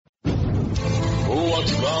art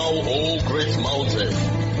thou, O great mountain?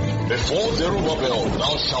 Before Zerubbabel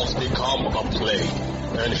thou shalt become a plain,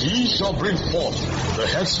 and he shall bring forth the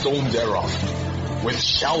headstone thereof, with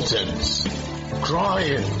shoutings,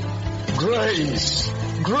 crying, Grace,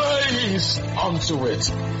 grace unto it.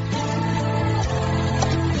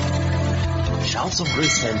 Shouts of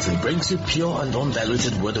Grace Hampton brings you pure and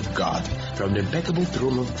undiluted word of God from the impeccable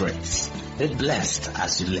throne of grace. Be blessed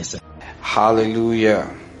as you listen.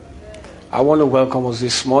 Hallelujah. I want to welcome us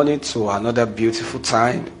this morning to another beautiful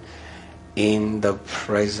time in the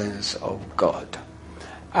presence of God.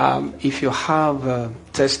 If you have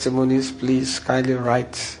testimonies, please kindly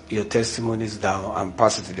write your testimonies down and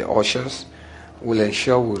pass it to the ushers. We'll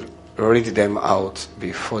ensure we'll read them out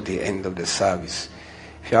before the end of the service.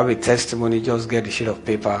 If you have a testimony, just get a sheet of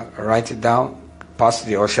paper, write it down, pass to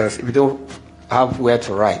the ushers. If you don't have where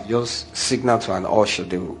to write, just signal to an usher.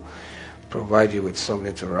 They will provide you with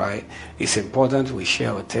something to write. It's important we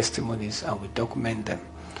share our testimonies and we document them.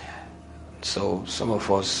 So some of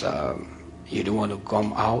us, you don't want to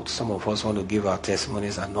come out. Some of us want to give our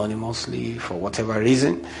testimonies anonymously for whatever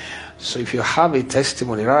reason. So if you have a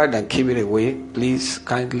testimony, rather than keep it away, please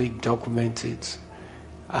kindly document it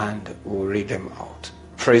and we'll read them out.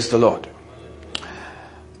 Praise the Lord.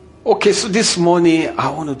 Okay, so this morning I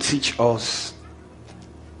want to teach us,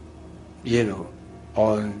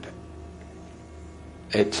 on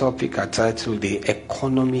a topic I titled The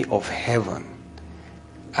Economy of Heaven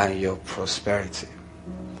and Your Prosperity.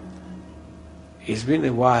 It's been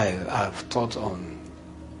a while I've taught on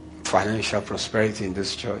financial prosperity in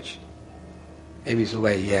this church. Maybe it's over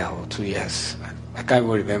a year or 2 years. I can't even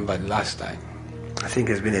remember the last time. I think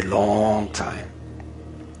it's been a long time.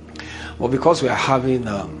 But because we are having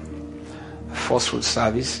first fruit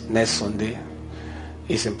service next Sunday,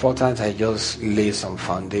 it's important I just lay some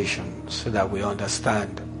foundation so that we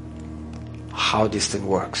understand how this thing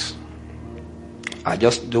works. I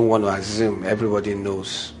just don't want to assume everybody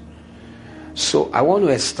knows. So I want to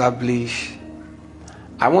establish,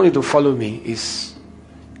 I want you to follow me. It's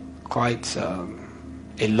quite a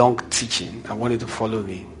long teaching. I want you to follow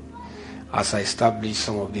me as I establish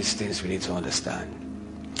some of these things we need to understand.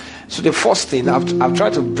 So the first thing, I've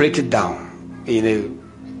tried to break it down in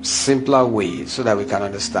a simpler way so that we can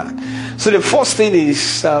understand. So the first thing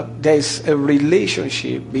is there's a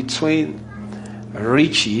relationship between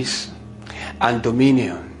riches and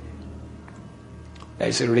dominion.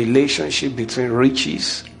 There's a relationship between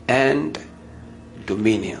riches and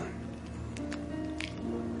dominion.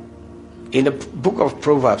 In the book of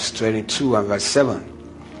Proverbs 22 and verse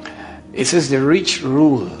 7, it says the rich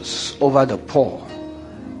rules over the poor,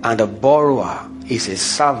 and the borrower is a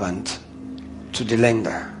servant to the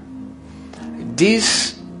lender.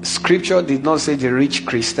 This scripture did not say the rich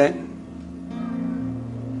Christian.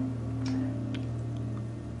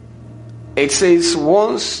 It says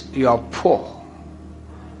once you are poor,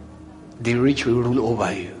 the rich will rule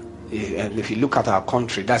over you. And if you look at our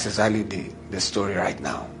country, that's exactly the story right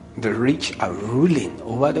now. The rich are ruling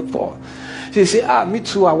over the poor. So you say, me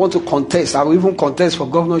too, I want to contest. I will even contest for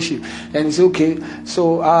governorship. And you say, okay,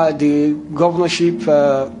 so the governorship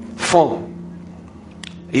form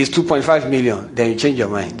is 2.5 million. Then you change your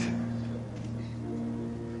mind.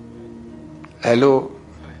 Hello?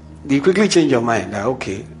 You quickly change your mind.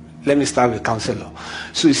 Okay, let me start with councillor.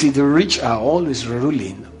 So you see, the rich are always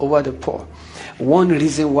ruling over the poor. One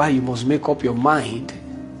reason why you must make up your mind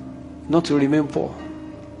not to remain poor.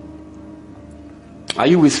 Are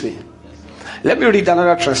you with me? Let me read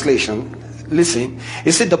another translation. Listen.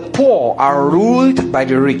 It said the poor are ruled by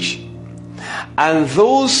the rich, and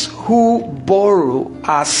those who borrow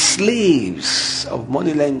are slaves of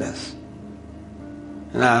money lenders.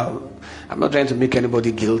 Now, I'm not trying to make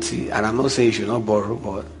anybody guilty, and I'm not saying you should not borrow,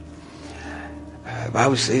 but the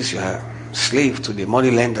Bible says you are slave to the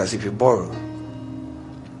money lenders if you borrow.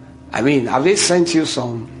 I mean, have they sent you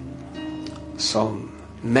some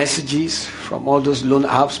messages from all those loan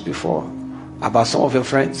apps before about some of your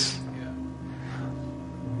friends?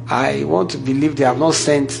 I want to believe they have not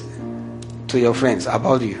sent to your friends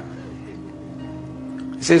about you.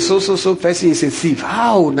 He says, so person is a thief.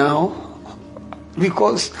 How now?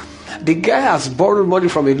 Because the guy has borrowed money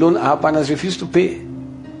from a loan app and has refused to pay.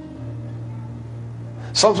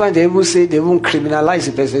 Sometimes they even say, they won't criminalize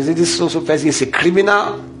the person. They say this so person is a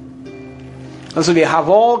criminal. And so they have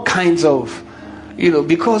all kinds of,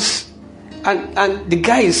 because, and the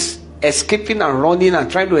guy is escaping and running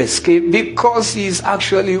and trying to escape because he's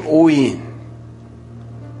actually owing.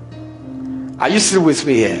 Are you still with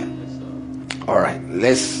me here? All right,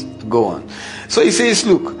 let's go on. So he says,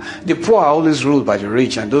 look, the poor are always ruled by the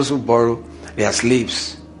rich, and those who borrow, they are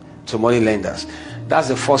slaves to money lenders. That's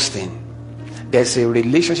the first thing. There's a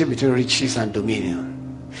relationship between riches and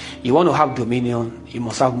dominion. You want to have dominion, you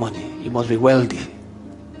must have money. You must be wealthy.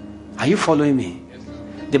 Are you following me?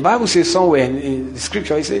 The Bible says somewhere in the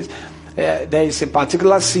scripture, it says, there is a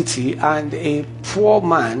particular city and a poor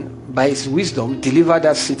man by his wisdom delivered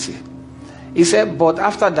that city. He said, but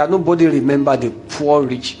after that nobody remembered the poor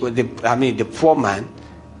the poor man,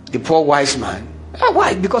 the poor wise man.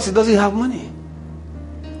 Why? Because he doesn't have money.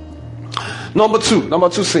 Number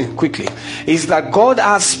two thing quickly is that God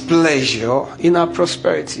has pleasure in our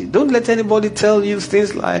prosperity. Don't let anybody tell you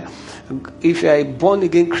things like, if you are a born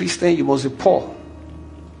again Christian, you must be poor.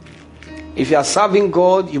 If you are serving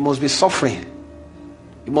God, you must be suffering.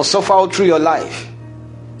 You must suffer all through your life.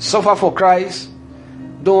 Suffer for Christ.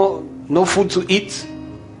 No food to eat.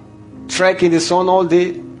 Trek in the sun all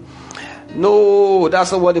day. No,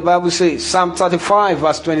 that's not what the Bible says. Psalm 35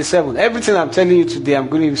 verse 27. Everything I'm telling you today, I'm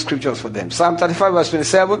going to use scriptures for them. Psalm 35 verse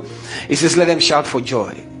 27. It says, let them shout for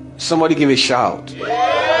joy. Somebody give a shout.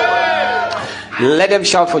 Yeah. Let them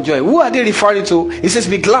shout for joy. Who are they referring to? It says,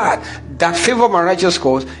 be glad that favor my righteous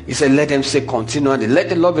cause. He said, let them say continually, let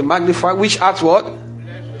the Lord be magnified, which adds what?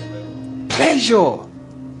 Pleasure.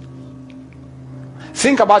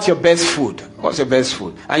 Think about your best food. What's your best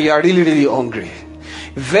food? And you are really, really hungry.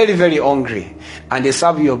 Very, very hungry. And they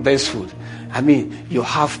serve you your best food. I mean, you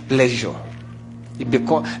have pleasure.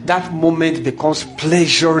 That moment becomes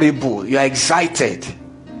pleasurable. You are excited.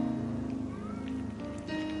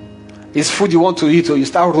 It's food you want to eat, or you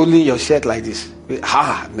start rolling your shirt like this.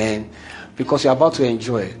 Man. Because you're about to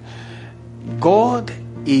enjoy it. God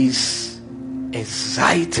is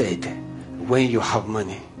excited when you have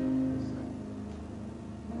money.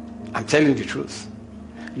 I'm telling you the truth.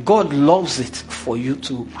 God loves it for you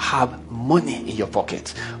to have money in your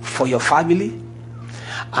pocket for your family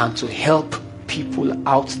and to help people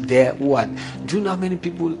out there who are. Do you know how many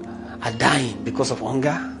people are dying because of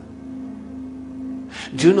hunger?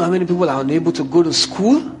 Do you know how many people are unable to go to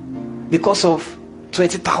school because of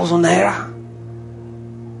 20,000 naira?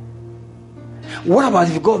 What about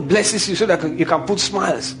if God blesses you so that you can put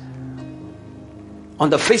smiles on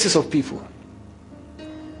the faces of people?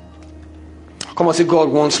 Come on, say, God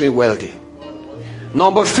wants me wealthy.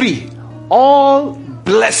 Number 3, all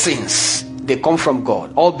blessings, they come from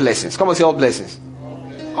God. All blessings. Come on, say all blessings.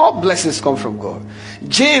 All blessings come from God.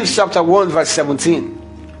 James chapter 1 verse 17.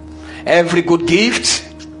 Every good gift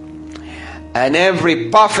and every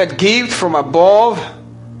perfect gift from above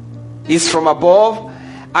is from above,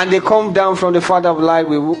 and they come down from the Father of light,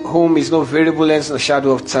 with whom is no variableness or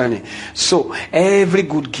shadow of turning. So every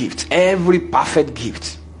good gift, every perfect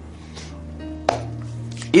gift.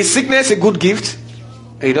 Is sickness a good gift?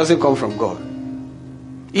 It doesn't come from God.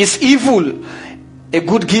 Is evil a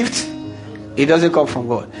good gift? It doesn't come from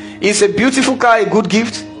God. Is a beautiful car a good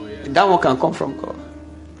gift? That one can come from God.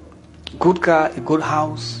 Good car, a good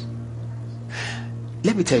house.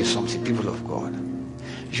 Let me tell you something, people of God.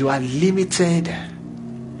 You are limited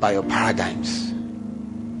by your paradigms.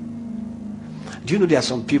 Do you know there are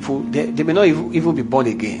some people, they may not even be born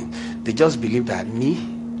again. They just believe that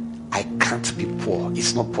I can't be poor.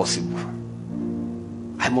 It's not possible.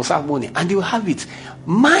 I must have money. And they will have it.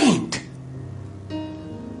 Mind.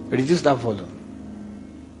 Reduce that volume.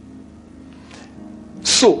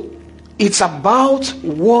 So, it's about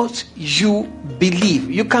what you believe.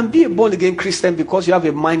 You can be a born again Christian because you have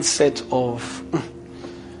a mindset of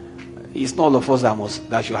it's not all of us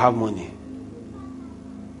that should have money.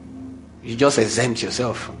 You just exempt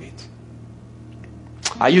yourself from it.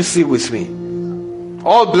 Are you still with me?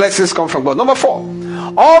 All blessings come from God. Number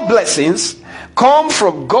 4, all blessings come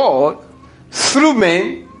from God through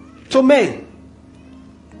men to men.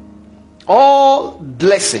 All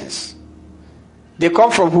blessings, they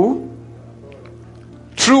come from who?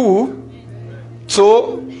 Through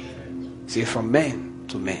to, see, from men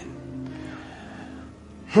to men.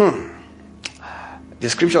 The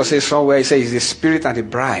scripture says somewhere, it says the spirit and the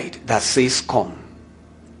bride that says come.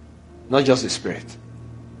 Not just the spirit.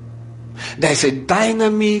 There is a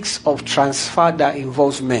dynamics of transfer that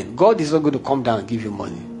involves men. God is not going to come down and give you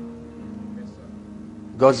money.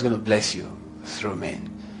 God's going to bless you through men.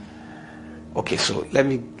 Okay, so let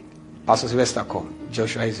me, Pastor Sylvester come,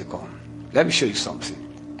 Joshua Isaac come. Let me show you something.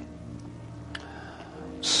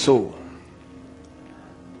 So,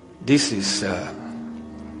 this is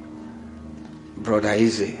Brother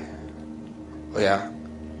Izzy. Oh yeah,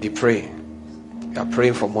 they pray. They are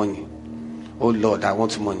praying for money. Oh Lord, I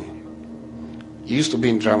want money. You used to be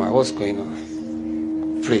in drama. What's going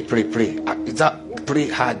on? Pray, pray, pray. Is that pray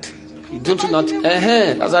hard? You don't not.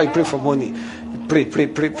 That's how you pray for money. Pray, pray,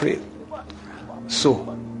 pray, pray. So,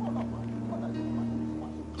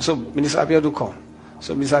 So Minister Abiodun come.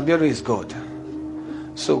 So Minister Abiodun is God.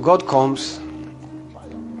 So God comes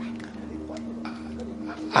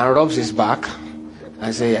and rubs his back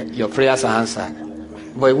and say, your prayers are answered.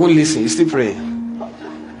 But he won't listen, he's still praying.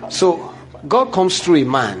 So God comes through a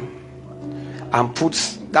man and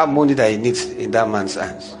puts that money that he needs in that man's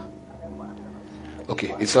hands.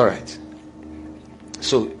 Okay, it's all right.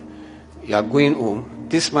 So you are going home.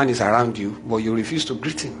 This man is around you, but you refuse to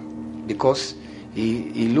greet him because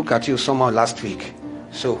he looked at you somehow last week.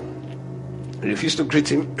 So you refuse to greet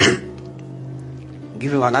him.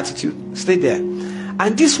 Give him an attitude. Stay there.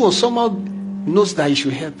 And this one somehow knows that you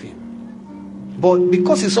should help him. But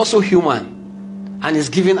because he's also human and is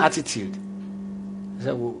giving attitude, he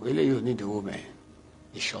said, well, you need the woman.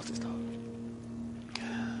 He shut it out.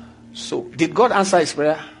 So, did God answer his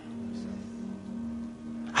prayer?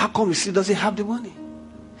 How come he still doesn't have the money?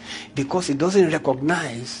 Because he doesn't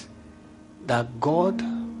recognize that God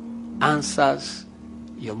answers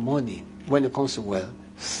your money when it comes to wealth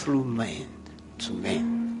through men to men.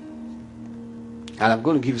 And I'm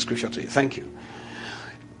going to give a scripture to you. Thank you.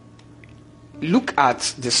 Look at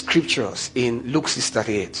the scriptures in Luke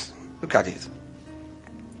 6:38. Look at it.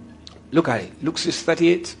 Look at it. Luke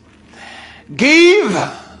 6:38. Give,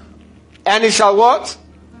 and it shall what?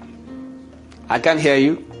 I can't hear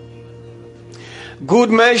you.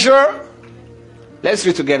 Good measure. Let's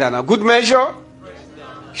read together now. Good measure.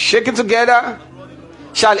 Shaken together.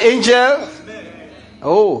 Shall angel.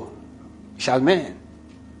 Oh, shall men.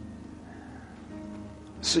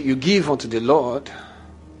 So you give unto the Lord,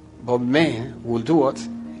 but men will do what?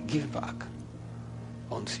 Give back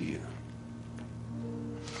unto you.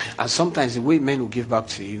 And sometimes the way men will give back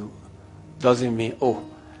to you doesn't mean, oh,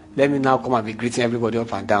 let me now come and be greeting everybody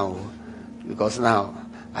up and down. Because now,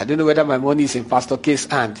 I don't know whether my money is in Pastor K's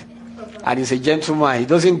hand. And he's a gentleman. He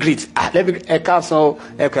doesn't greet. Let me, Ekaso,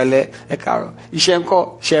 Ekele, Ekaro.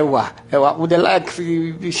 Ishenko, Shewa. Would they like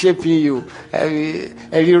shaping you?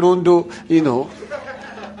 Every rondo, you know.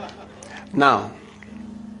 Now,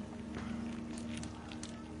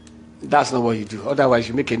 that's not what you do. Otherwise,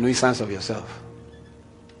 you make a nuisance of yourself.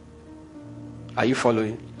 Are you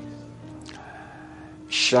following?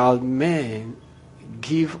 Shall men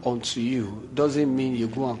give unto you doesn't mean you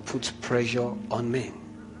go and put pressure on men.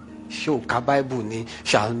 Show Kabaibuni,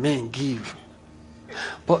 shall men give?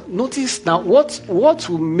 But notice now what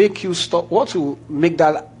will make you stop, what will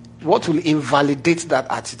invalidate that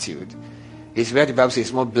attitude is where the Bible says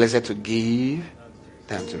it's more blessed to give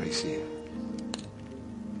than to receive.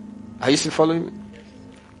 Are you still following me?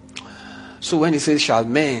 So when it says shall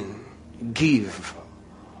men give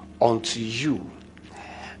unto you,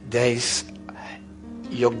 there is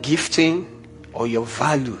your gifting or your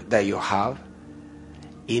value that you have.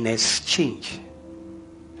 In exchange,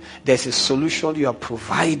 there's a solution you are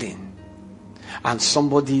providing, and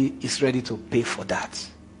somebody is ready to pay for that.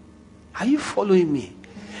 Are you following me?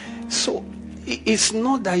 So it's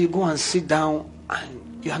not that you go and sit down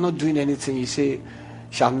and you are not doing anything. You say,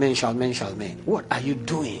 shall men, shall men, shall men. What are you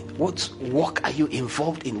doing? What work are you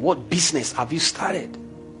involved in? What business have you started?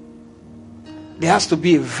 There has to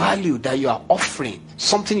be a value that you are offering,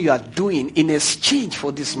 something you are doing in exchange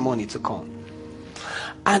for this money to come.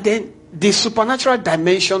 And then the supernatural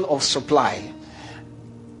dimension of supply.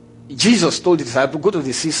 Jesus told the disciples, go to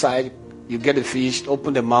the seaside, you get a fish,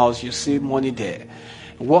 open the mouth, you see money there.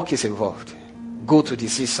 Work is involved. Go to the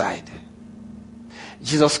seaside.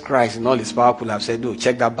 Jesus Christ in all his power could have said, no,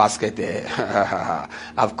 check that basket there.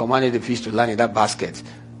 I've commanded the fish to land in that basket.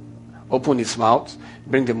 Open its mouth,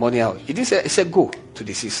 bring the money out. He didn't say, he said, go to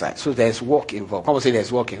the seaside. So there's work involved. Come on, say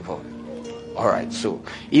there's work involved. All right, so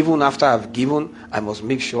even after I've given, I must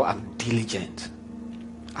make sure I'm diligent.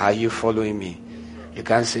 Are you following me? You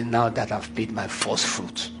can't say now that I've paid my first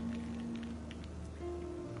fruit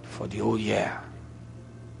for the whole year,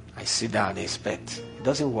 I sit down and expect. It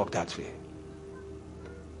doesn't work that way.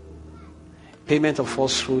 Payment of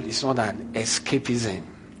first fruit is not an escapism.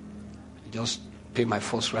 I just pay my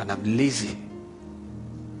first fruit and I'm lazy.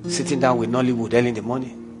 Sitting down with Nollywood early in the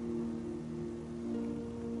morning.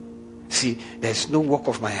 See, there's no work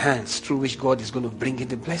of my hands through which God is going to bring in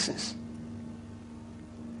the blessings.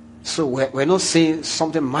 So we're not saying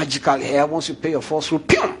something magical here. Once you pay your first fruit,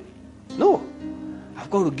 pew! No.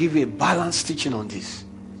 I've got to give you a balanced teaching on this.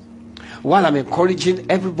 While I'm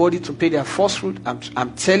encouraging everybody to pay their first fruit,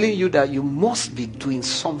 I'm telling you that you must be doing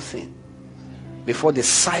something before the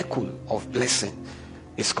cycle of blessing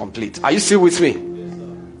is complete. Are you still with me?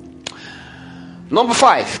 Number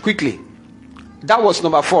 5, quickly. That was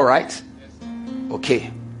number 4, right?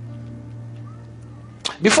 Okay.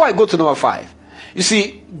 Before I go to number 5, you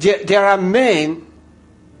see, there are men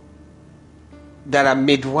that are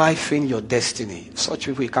midwifing your destiny. Such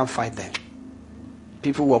people, you can't fight them.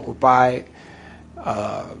 People who occupy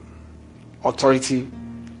authority,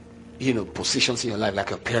 positions in your life, like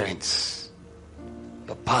your parents,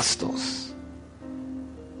 your pastors,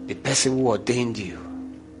 the person who ordained you,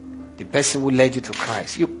 the person who led you to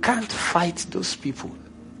Christ. You can't fight those people.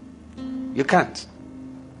 You can't.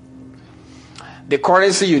 The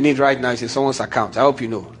currency you need right now is in someone's account. I hope you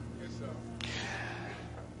know.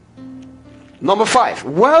 Number 5,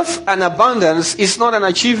 wealth and abundance is not an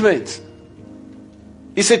achievement.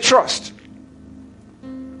 It's a trust.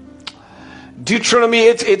 Deuteronomy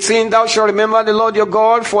 8:18, thou shalt remember the Lord your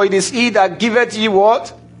God, for it is he that giveth you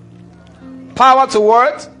what? Power to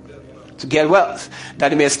what? To get wealth.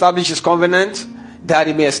 That he may establish his covenant, that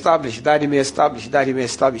he may establish.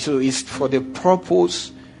 So it's for the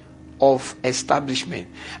purpose of establishment.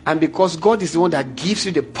 And because God is the one that gives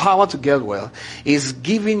you the power to get wealth, is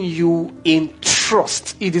giving you in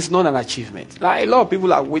trust. It is not an achievement. Like, a lot of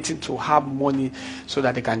people are waiting to have money so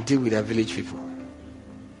that they can deal with their village people.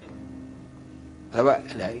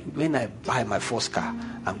 When I buy my first car,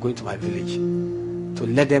 I'm going to my village to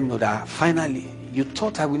let them know that finally, you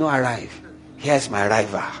thought I will not arrive. Here's my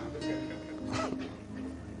arrival.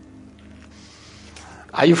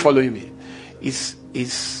 Are you following me? It's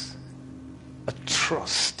a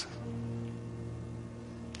trust.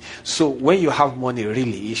 So when you have money,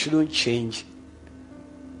 really, it shouldn't change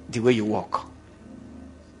the way you walk.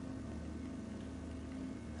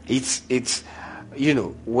 It's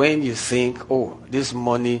when you think, oh, this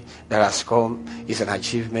money that has come is an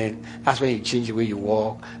achievement, that's when you change the way you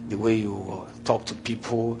walk, the way you talk to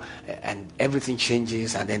people, and everything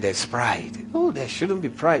changes, and then there's pride. No, there shouldn't be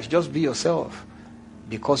pride. Just be yourself.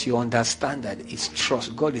 Because you understand that it's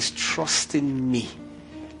trust. God is trusting me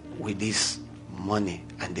with this money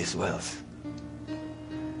and this wealth.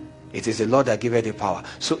 It is the Lord that giveth the power.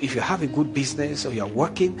 So if you have a good business, or you are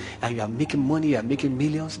working and you are making money, you are making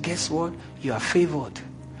millions, guess what? You are favored.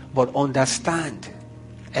 But understand,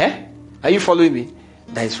 are you following me?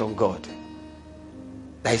 That is from God.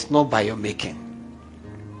 That is not by your making.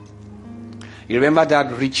 You remember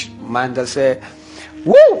that rich man that said,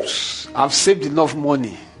 whoo, I've saved enough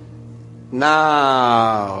money.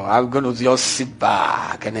 Now I'm going to just sit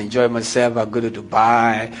back and enjoy myself. I'm going to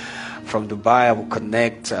Dubai. From Dubai, I will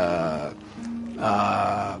connect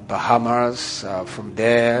Bahamas. From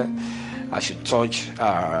there, I should touch.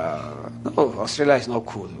 No, Australia is not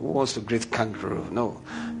cool. Who wants to greet kangaroo? No,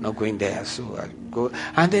 not going there. So I go,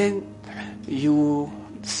 and then you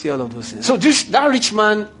see all of those things. So that rich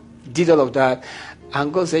man did all of that,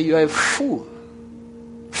 and God said, "You are a fool.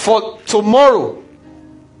 For tomorrow,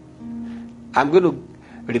 I'm going to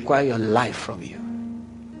require your life from you."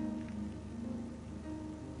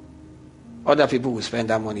 Other people will spend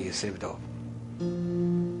that money you saved up.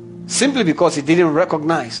 Simply because he didn't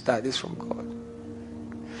recognize that it's from God.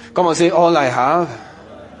 Come on, say, all I have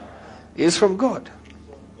is from God.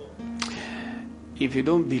 If you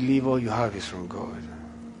don't believe all you have is from God,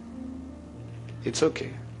 it's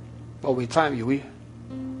okay. But with time you will.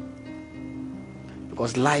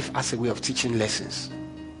 Because life has a way of teaching lessons.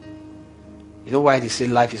 You know why they say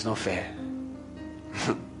life is not fair?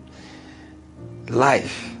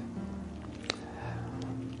 Life.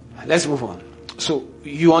 Let's move on. So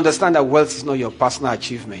you understand that wealth is not your personal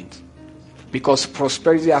achievement, because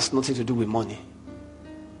prosperity has nothing to do with money.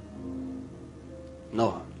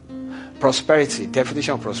 No. Prosperity,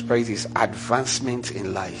 definition of prosperity is advancement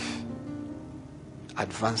in life.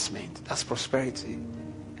 Advancement. That's prosperity.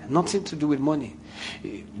 Nothing to do with money.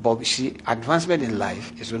 But you see, advancement in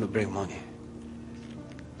life is going to bring money.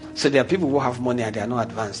 So there are people who have money and they are not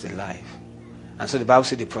advanced in life. And so the Bible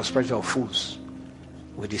says the prosperity of fools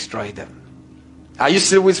will destroy them. Are you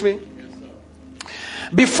still with me?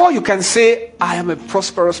 Before you can say, I am a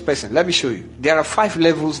prosperous person, let me show you. There are 5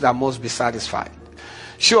 levels that must be satisfied.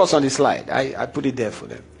 Show us on the slide. I put it there for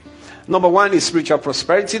them. Number 1 is spiritual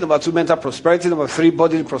prosperity. Number 2, mental prosperity. Number 3,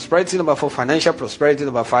 bodily prosperity. Number 4, financial prosperity.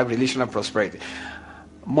 Number 5, relational prosperity.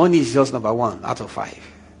 Money is just number 1 out of 5.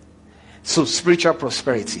 So spiritual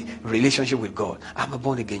prosperity, relationship with God. I'm a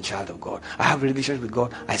born again child of God. I have a relationship with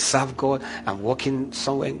God. I serve God. I'm working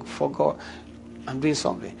somewhere for God. I'm doing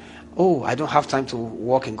something. Oh, I don't have time to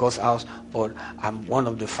work in God's house, but I'm one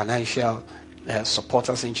of the financial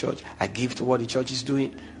supporters in church. I give to what the church is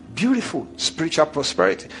doing. Beautiful spiritual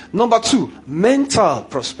prosperity. Number 2, mental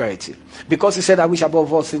prosperity. Because he said, I wish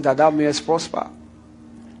above all things that thou mayest prosper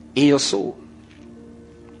in your soul.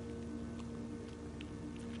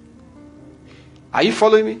 Are you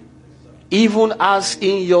following me? even as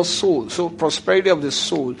in your soul. So prosperity of the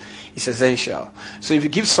soul is essential. So if you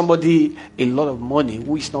give somebody a lot of money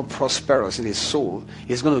who is not prosperous in his soul,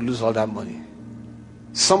 he's going to lose all that money.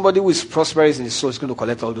 Somebody who is prosperous in his soul is going to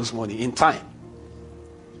collect all those money in time.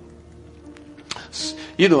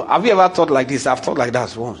 You know, have you ever thought like this? I've thought like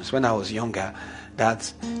that once when I was younger,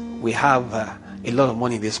 that we have a lot of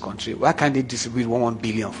money in this country. Why can't they distribute 1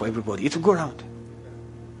 billion for everybody? It will go around.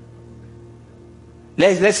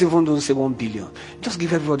 Let's even don't say 1 billion. Just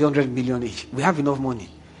give everybody 100 million each. We have enough money.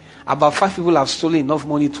 About 5 people have stolen enough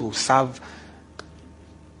money to serve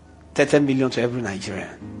 30 million to every Nigerian.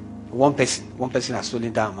 One person has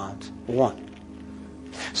stolen that amount. One.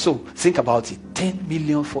 So think about it. 10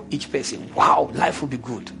 million for each person. Wow, life will be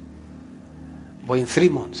good. But in 3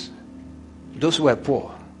 months, those who are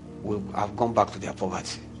poor will have gone back to their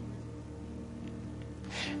poverty.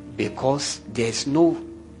 Because there is no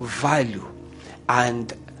value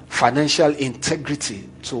and financial integrity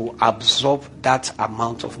to absorb that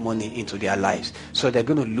amount of money into their lives. So they're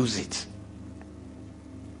going to lose it.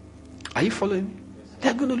 Are you following me?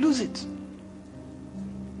 They're going to lose it.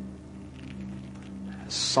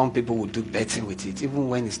 Some people will do betting with it, even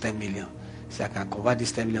when it's 10 million. So I can convert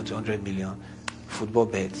this 10 million to 100 million. Football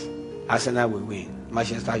bets. Arsenal will win.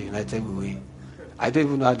 Manchester United will win. I don't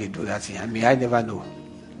even know how they do that thing. I never know.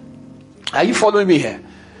 Are you following me here?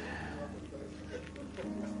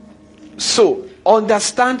 So,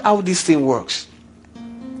 understand how this thing works.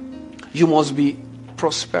 You must be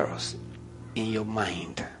prosperous in your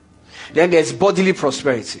mind. Then there's bodily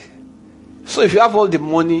prosperity. So if you have all the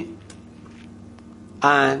money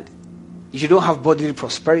and you don't have bodily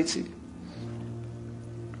prosperity,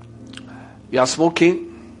 you are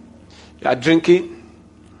smoking, you are drinking,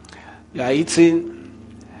 you are eating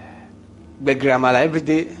begramala every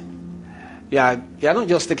day, you are not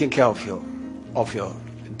just taking care of your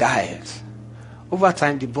diet. Over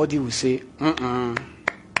time, the body will say,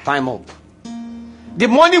 time up. The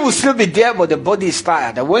money will still be there, but the body is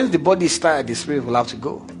tired. And when the body is tired, the spirit will have to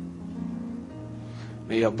go.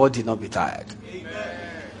 May your body not be tired. Amen.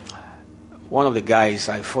 One of the guys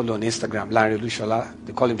I follow on Instagram, Larry Lushola,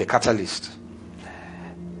 they call him the Catalyst.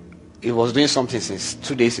 He was doing something since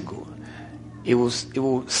 2 days ago. He will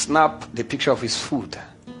snap the picture of his food,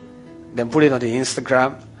 then put it on the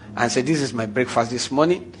Instagram and say, this is my breakfast this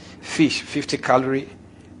morning. Fish, 50 calories.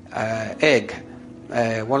 Egg,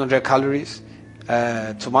 100 calories.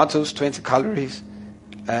 Tomatoes, 20 calories.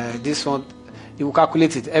 This one, he will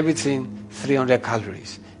calculate it, everything 300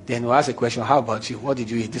 calories. Then we'll ask a question, how about you? What did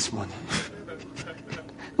you eat this morning?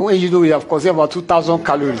 When you know you have consumed about 2,000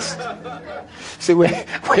 calories. Say, where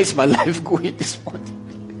is my life going this morning?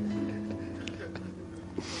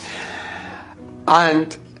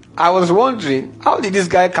 And I was wondering, how did this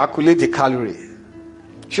guy calculate the calorie?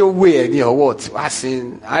 Show where or what?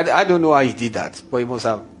 I don't know how he did that, but he must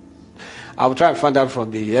have. I will try and find out from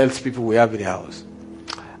the health people we have in the house.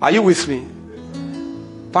 Are you with me?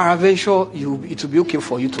 Peradventure, it will be okay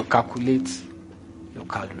for you to calculate your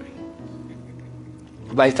calorie.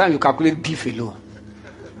 By the time you calculate beef alone,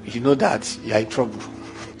 you know that you are in trouble.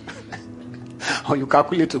 Or you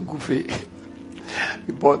calculate a goofy.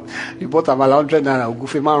 You bought amala 100 naira,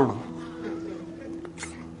 goofy maru.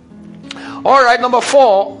 All right, number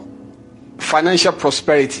 4, financial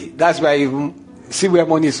prosperity. That's where you see where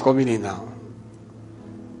money is coming in now.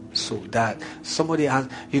 So that somebody has,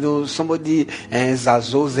 somebody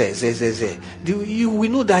Zazoze. We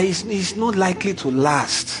know that it's not likely to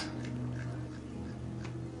last.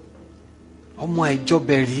 Oh my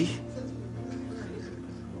jobberry.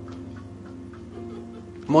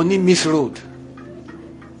 Money misroad.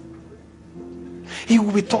 He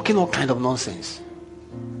will be talking all kind of nonsense.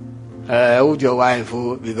 Hold your wife,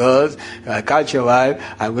 because I catch your wife,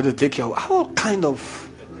 I'm going to take your wife. All kind of.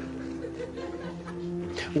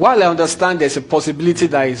 While I understand there's a possibility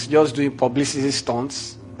that he's just doing publicity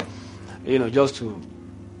stunts, just to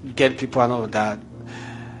get people and all that,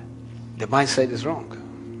 the mindset is wrong.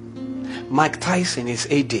 Mike Tyson, in his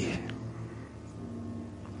heyday,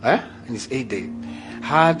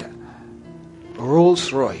 had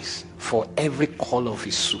Rolls Royce for every color of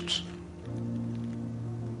his suit.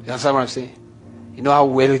 You understand what I'm saying? You know how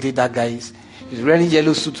wealthy that guy is? He's wearing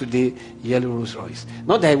yellow suit today, yellow Rolls Royce.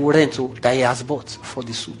 Not that he will rent, that he has bought for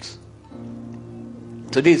the suit.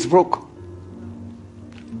 Today it's broke.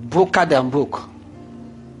 Broker than broke.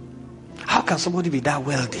 How can somebody be that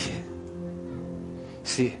wealthy?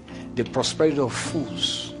 See, the prosperity of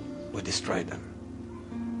fools will destroy them.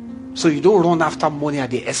 So you don't run after money at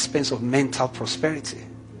the expense of mental prosperity.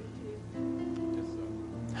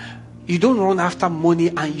 You don't run after money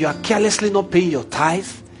and you are carelessly not paying your tithe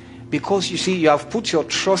because you see, you have put your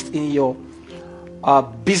trust in your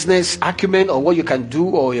business acumen or what you can do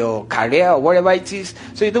or your career or whatever it is,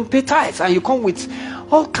 so you don't pay tithes, and you come with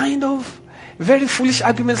all kind of very foolish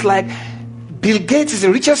arguments like Bill Gates is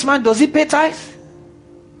the richest man. Does he pay tithes?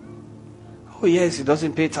 Oh yes, he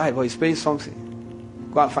doesn't pay tithe, but he's paying something.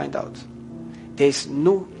 Go and find out. There is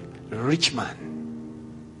no rich man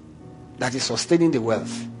that is sustaining the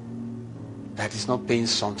wealth that is not paying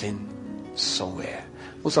something somewhere.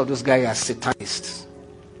 Most of those guys are Satanists.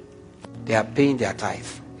 They are paying their tithe.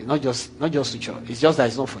 It's not just to church. It's just that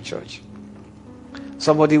it's not for church.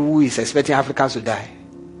 Somebody who is expecting Africans to die.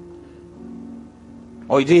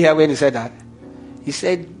 Or you didn't hear when he said that? He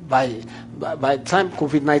said by the time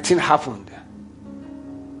COVID-19 happened,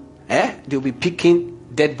 they'll be picking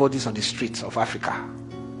dead bodies on the streets of Africa.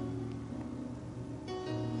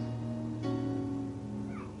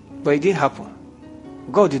 But it didn't happen.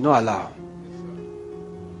 God did not allow.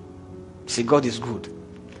 See, God is good.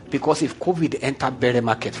 Because if COVID entered Bere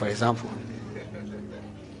Market, for example,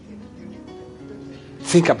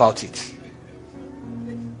 think about it.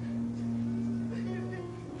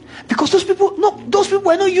 Because those people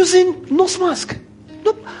were not using nose mask.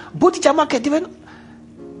 No, Bodija Market, they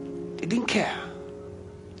didn't care.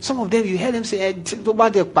 Some of them, you hear them say,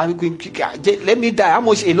 let me die. How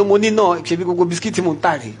much money? No,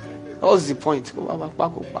 what's the point?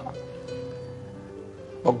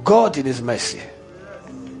 But God in His mercy,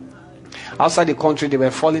 outside the country, they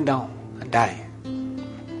were falling down and dying.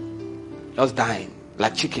 Just dying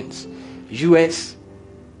like chickens. US,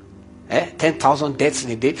 10,000 deaths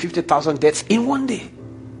in a day, 50,000 deaths in one day.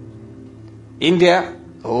 India,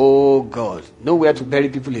 oh God, nowhere to bury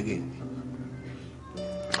people again.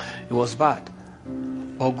 It was bad.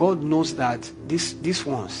 But God knows that these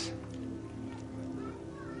ones,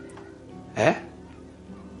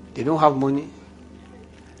 they don't have money.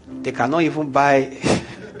 They cannot even buy.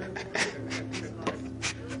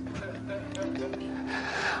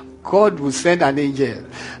 God will send an angel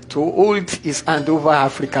to hold his hand over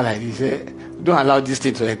Africa like this. Don't allow this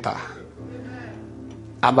thing to enter.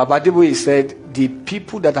 And Baba Debo said, the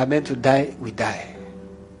people that are meant to die will die.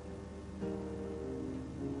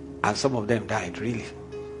 And some of them died, really.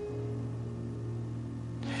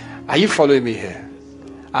 Are you following me here?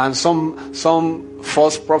 And some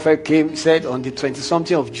false prophet came, said on the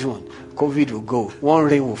 20-something of June, COVID will go. One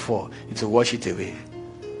rain will fall. It will wash it away.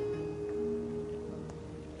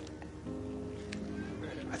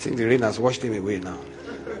 I think the rain has washed them away now.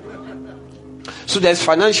 So there's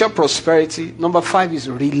financial prosperity. Number 5 is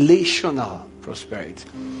relational prosperity.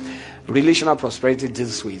 Relational prosperity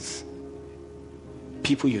deals with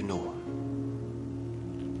people you know.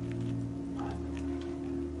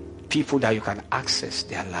 People that you can access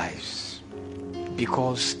their lives.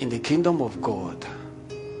 Because in the kingdom of God,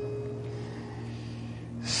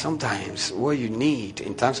 sometimes what you need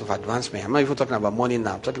in terms of advancement, I'm not even talking about money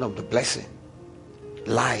now, I'm talking about the blessing,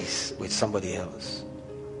 lies with somebody else.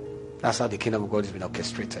 That's how the kingdom of God has been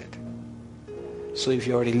orchestrated. So if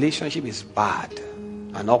your relationship is bad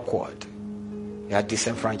and awkward, you are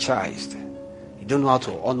disenfranchised, you don't know how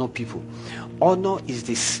to honor people. Honor is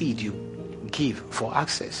the seed you give for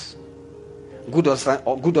access.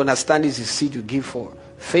 Good understanding is the seed you give for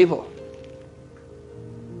favor.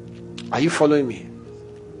 Are you following me?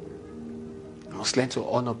 You must learn to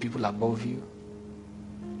honor people above you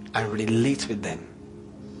and relate with them.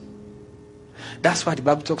 That's why the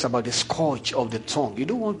Bible talks about the scourge of the tongue. You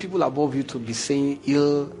don't want people above you to be saying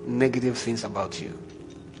ill, negative things about you.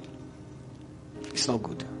 It's not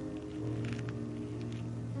good.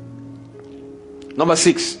 Number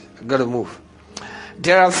 6, I've got to move.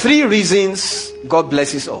 There are 3 reasons God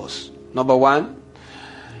blesses us. Number 1,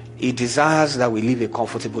 He desires that we live a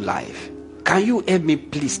comfortable life. Can you help me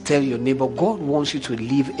please tell your neighbor, God wants you to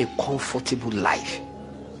live a comfortable life?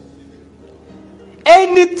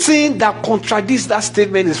 Anything that contradicts that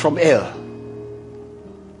statement is from hell.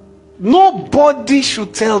 Nobody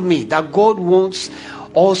should tell me that God wants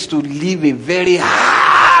us to live a very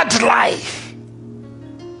hard life.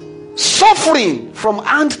 Suffering from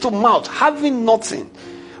hand to mouth, having nothing,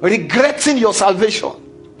 regretting your salvation,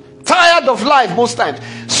 tired of life most times,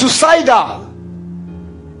 suicidal.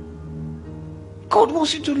 God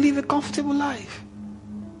wants you to live a comfortable life.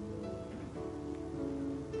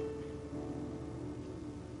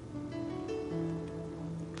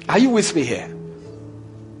 Are you with me here?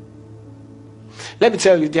 Let me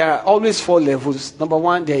tell you, there are always 4 levels. Number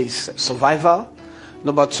 1, there is survival.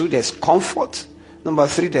 Number 2, there's comfort. Number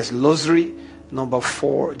 3, there's luxury. Number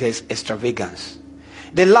 4, there's extravagance.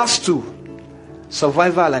 The last 2,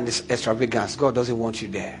 survival and extravagance, God doesn't want you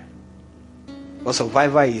there. But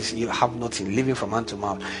survival is you have nothing, living from hand to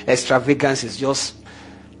mouth. Extravagance is just,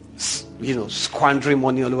 squandering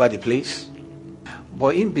money all over the place.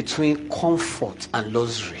 But in between comfort and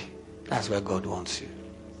luxury, that's where God wants you.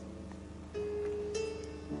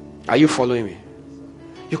 Are you following me?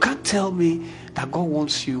 You can't tell me that God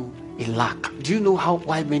wants you in lack. Do you know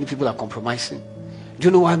why many people are compromising? Do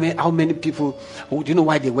you know how many people, do you know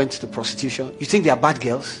why they went to prostitution? You think they are bad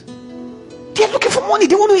girls? They're looking for money.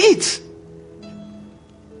 They want to eat.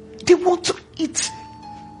 They want to eat.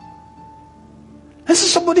 And so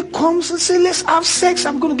somebody comes and says, let's have sex.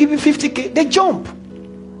 I'm going to give you 50K. They jump.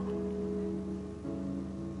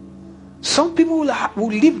 Some people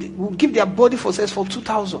will give their body for sex for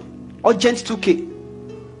 2,000. Urgent 2K.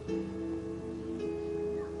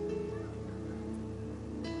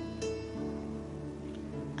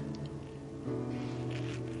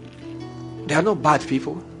 They are not bad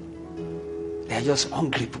people. They are just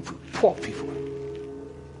hungry people, poor people.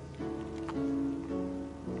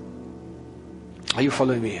 Are you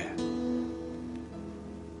following me here?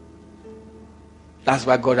 That's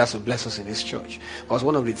why God has to bless us in this church. Because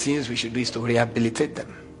one of the things we should do is to rehabilitate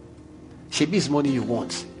them. Should be his money you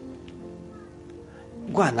want.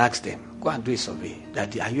 Go and ask them. Go and do a survey.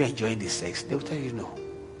 That are you enjoying the sex? They will tell you no.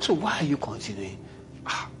 So why are you continuing?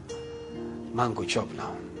 Man go chop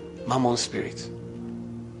now. Mammon spirit.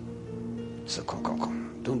 So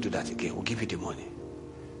come. Don't do that again. We'll give you the money.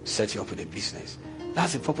 Set you up with a business.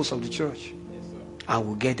 That's the purpose of the church. And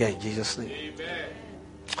we'll get there in Jesus' name. Amen.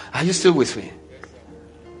 Are you still with me?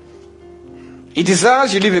 It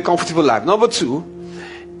desires you live a comfortable life. Number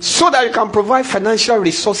 2, so that you can provide financial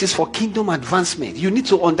resources for kingdom advancement. You need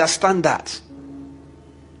to understand that.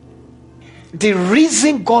 The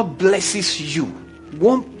reason God blesses you,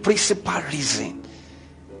 one principal reason,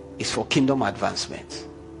 is for kingdom advancement.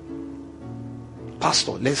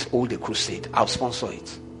 Pastor, let's hold a crusade. I'll sponsor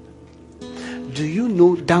it. Do you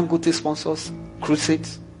know Dangote sponsors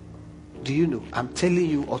crusades? Do you know? I'm telling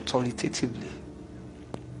you authoritatively.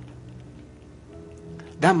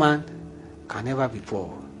 That man can never be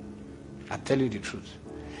poor. I tell you the truth.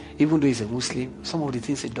 Even though he's a Muslim, some of the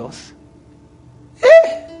things he does.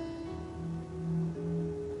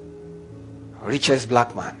 Richest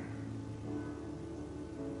black man.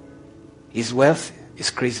 His wealth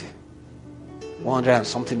is crazy. $100 and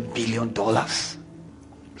something billion.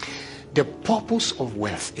 The purpose of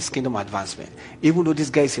wealth is kingdom advancement. Even though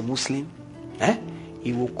this guy is a Muslim,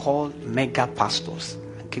 he will call mega pastors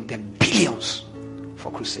and give them billions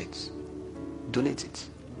for crusades. Donate it.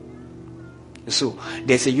 So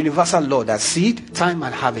there's a universal law that seed, time,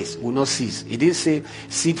 and harvest will not cease. It didn't say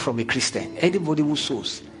seed from a Christian. Anybody who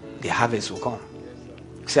sows, the harvest will come.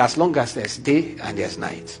 See, as long as there's day and there's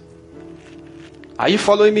night. Are you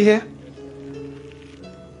following me here?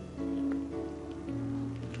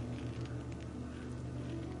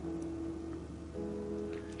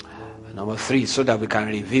 Number 3, so that we can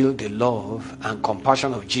reveal the love and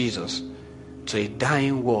compassion of Jesus to a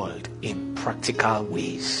dying world in practical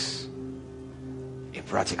ways. In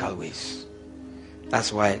practical ways.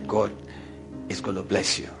 That's why God is going to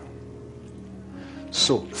bless you.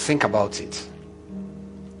 So, think about it.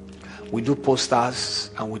 We do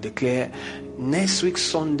posters and we declare next week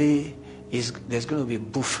Sunday there's going to be a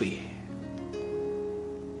buffet.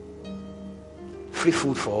 Free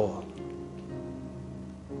food for all.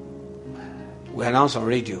 We announce on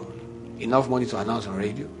radio. Enough money to announce on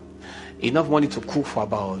radio. Enough money to cook for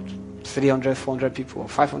about 300, 400 people or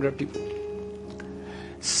 500 people.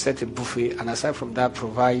 Set a buffet, and aside from that,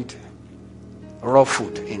 provide raw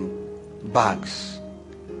food in bags.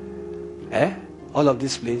 All of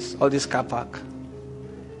this place, all this car park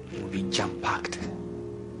will be jam-packed.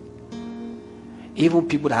 Even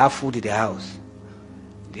people that have food in their house,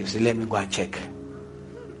 they will say, let me go and check.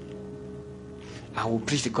 And we'll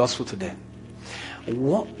preach the gospel to them.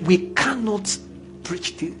 We cannot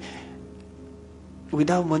preach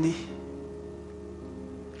without money.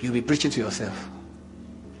 You'll be preaching to yourself.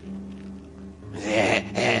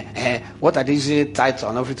 What are they using tithes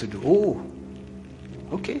and offering to do? Oh,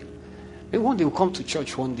 okay. Maybe one day we'll come to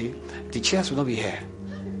church one day. The chairs will not be here.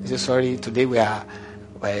 They say, sorry, today we're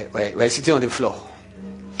sitting on the floor.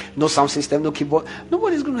 No sound system, no keyboard.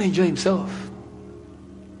 Nobody's going to enjoy himself.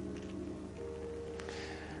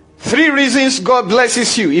 3 reasons God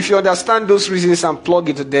blesses you. If you understand those reasons and plug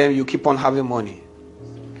into them, you keep on having money.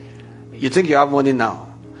 You think you have money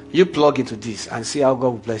now. You plug into this and see how God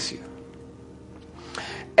will bless you.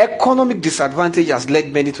 Economic disadvantage has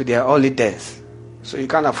led many to their early death. So you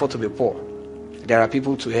can't afford to be poor. There are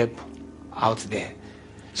people to help out there.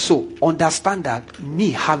 So understand that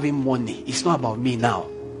me having money is not about me now.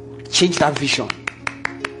 Change that vision.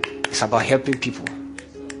 It's about helping people.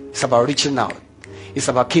 It's about reaching out. It's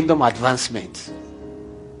about kingdom advancement.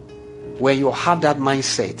 When you have that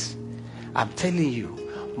mindset, I'm telling you,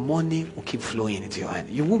 money will keep flowing into your hand.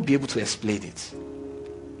 You won't be able to explain it.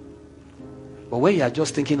 But when you are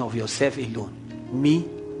just thinking of yourself alone, me,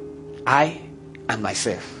 I, and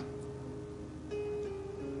myself,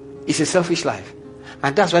 it's a selfish life.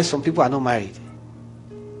 And that's why some people are not married.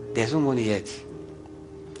 There's no money yet.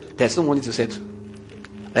 There's no money to settle.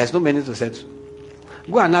 There's no money to settle.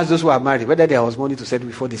 Go and ask those who are married whether there was money to settle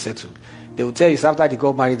before they settled. They will tell you it's after they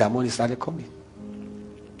got married that money started coming.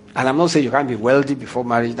 And I'm not saying you can't be wealthy before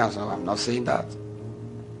marriage. No, I'm not saying that.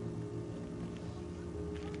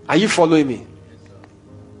 Are you following me?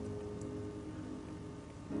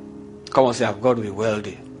 Come on, say, I've got to be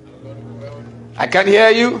wealthy. I can hear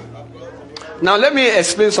you. Now let me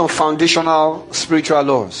explain some foundational spiritual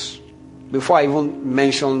laws before I even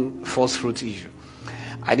mention first fruit issue.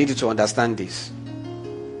 I need you to understand this.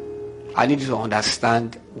 I need you to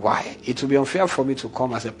understand why. It will be unfair for me to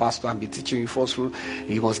come as a pastor and be teaching you first fruit.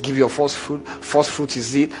 You must give your first fruit. First fruit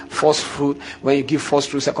is it. First fruit. When you give first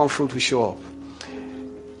fruit, second fruit will show up.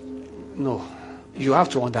 No. You have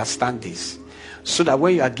to understand this. So that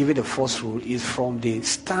when you are giving the first fruit, is from the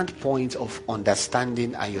standpoint of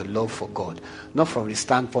understanding and your love for God. Not from the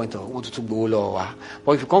standpoint of want to go lower.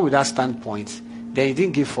 But if you come with that standpoint, then you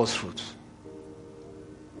didn't give first fruit.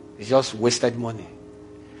 It's just wasted money.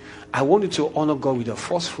 I want you to honor God with the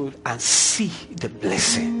first fruit and see the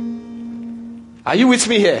blessing. Are you with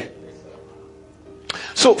me here?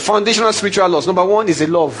 So, foundational spiritual laws. Number one is the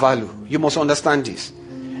law of value. You must understand this.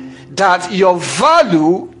 That your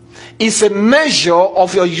value is a measure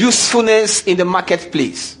of your usefulness in the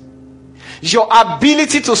marketplace. Your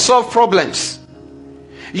ability to solve problems.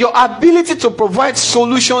 Your ability to provide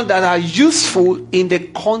solutions that are useful in the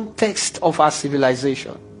context of our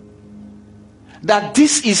civilization. That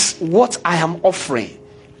this is what I am offering.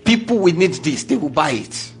 People will need this. They will buy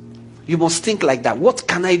it. You must think like that. What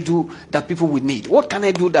can I do that people will need? What can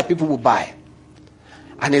I do that people will buy?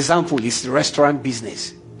 An example is the restaurant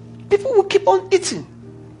business. People will keep on eating.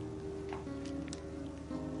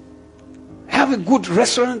 Have a good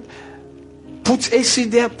restaurant. Put AC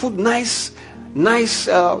there. Put nice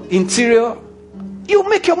interior. You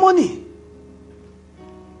make your money.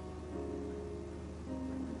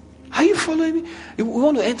 Are you following me? If you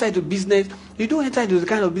want to enter into business, you don't enter into the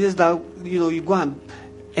kind of business that, you go and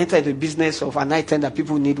enter into the business of an item that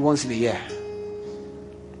people need once in a year.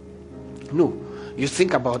 No. You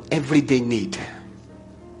think about everyday need.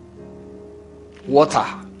 Water,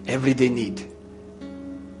 everyday need.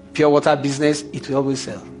 Pure water business, it will always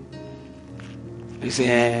sell. You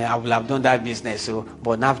say, I will have done that business,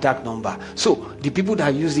 but NAFDAC number. So, the people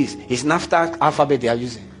that use this, it's NAFDAC alphabet they are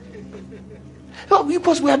using. No,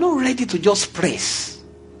 because we are not ready to just praise.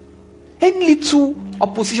 Any little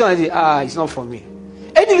opposition, I say, it's not for me.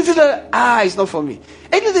 Any little, it's not for me.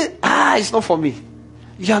 Any little, it's not for me.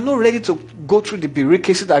 You are not ready to go through the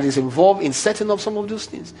bureaucracy that is involved in setting up some of those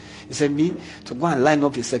things. You said, me, to go and line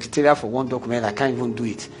up a secretariat for one document, I can't even do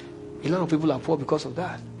it. A lot of people are poor because of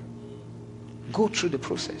that. Go through the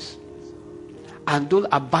process. And don't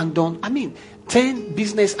abandon. 10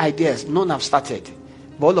 business ideas, none have started.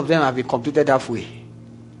 But all of them have been completed halfway.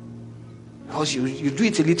 Because you do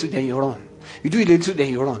it a little, then you run. You do it a little, then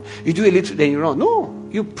you run. You do a little, then you run. No,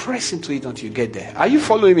 you press into it until you get there. Are you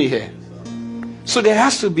following me here? So there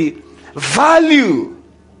has to be value.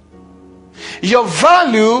 Your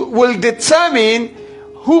value will determine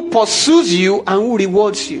who pursues you and who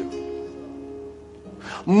rewards you.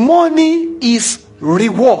 Money is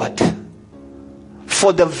reward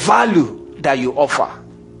for the value that you offer.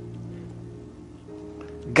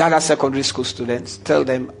 Gather secondary school students, tell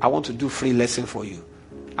them, I want to do free lesson for you.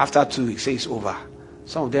 After 2 weeks, say it's over.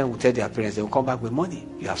 Some of them will tell their parents, they will come back with money.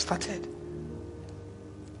 You have started.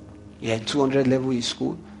 You're in 200 level in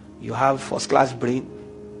school. You have first class brain.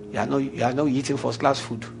 You are not eating first class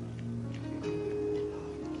food.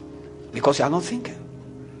 Because you are not thinking.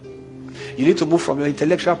 You need to move from your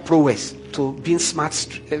intellectual prowess to being smart,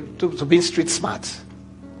 to being street smart.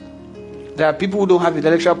 There are people who don't have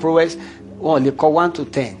intellectual prowess. They call 1 to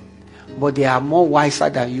 10, but they are more wiser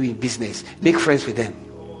than you in business. Make friends with them.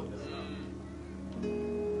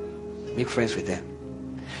 Make friends with them.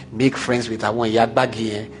 Make friends with that one.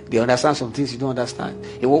 They understand some things you don't understand.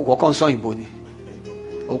 They work on something.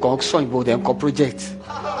 Work on something. They have project.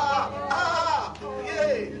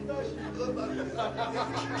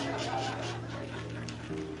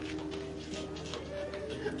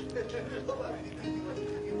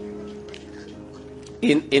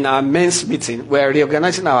 In our men's meeting, we're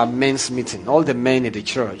reorganizing our men's meeting. All the men in the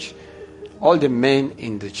church All the men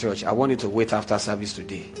in the church, I want you to wait after service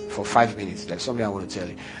today for 5 minutes. There's something I want to tell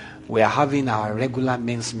you. We are having our regular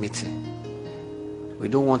men's meeting. We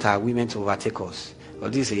don't want our women to overtake us.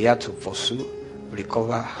 But this is a year to pursue,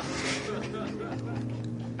 recover.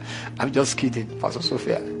 I'm just kidding, Pastor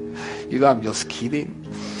Sophia. You know I'm just kidding.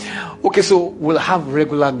 Okay, so we'll have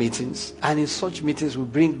regular meetings. And in such meetings, we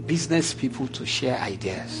bring business people to share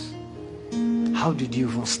ideas. How did you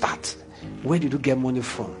even start? Where did you get money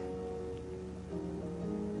from?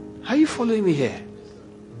 Are you following me here?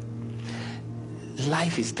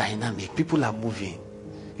 Life is dynamic. People are moving.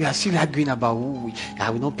 You are still arguing about I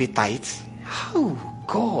will not pay tithes. How?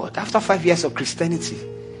 God, after 5 years of Christianity,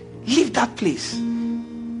 leave that place.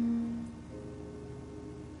 You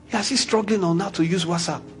are still struggling on how to use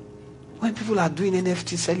WhatsApp. When people are doing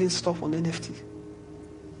NFT, selling stuff on NFT.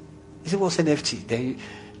 You say, what's NFT? Then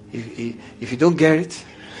if you don't get it,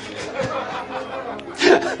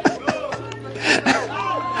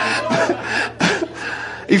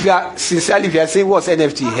 if you are saying what's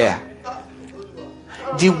NFT here,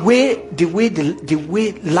 the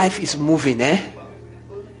way life is moving,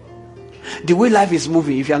 the way life is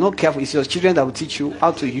moving, if you are not careful, it's your children that will teach you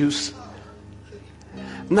how to use.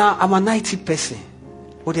 Now I'm an IT person,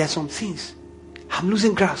 but there are some things I'm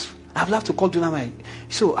losing grasp. I've love to call Dynamite.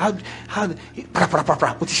 So how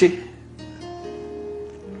what you say?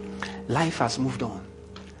 Life has moved on.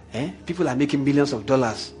 People are making millions of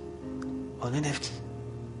dollars on NFT.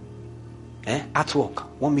 Artwork,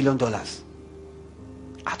 $1 million.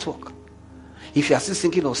 Artwork. If you are still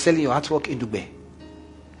thinking of selling your artwork in Dubai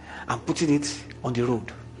and putting it on the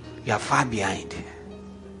road, you are far behind.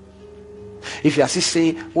 If you are still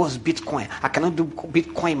saying, what's Bitcoin? I cannot do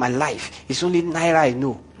Bitcoin in my life. It's only Naira I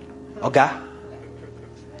know. Okay?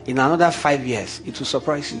 In another 5 years, it will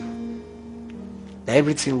surprise you that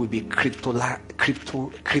everything will be cryptorized.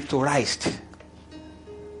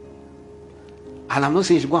 And I'm not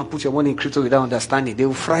saying you should go and put your money in crypto without understanding. They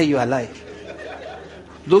will fry you alive.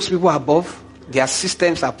 Those people above, their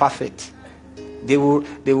systems are perfect. They will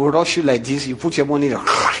rush you like this. You put your money,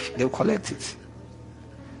 they will collect it.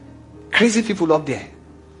 Crazy people up there.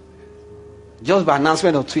 Just by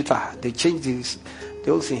announcement on Twitter, they change this.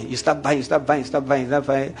 The whole thing. You start buying.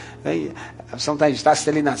 Sometimes you start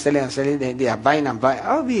selling and selling. Then they are buying and buying.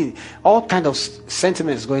 I mean, all kind of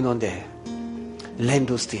sentiments going on there. Learn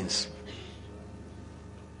those things.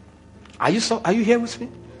 Are you here with me?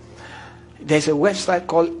 There's a website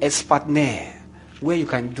called Expertnaire where you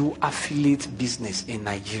can do affiliate business in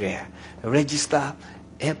Nigeria. Register,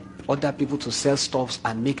 help other people to sell stuffs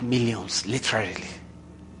and make millions, literally.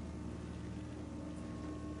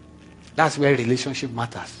 That's where relationship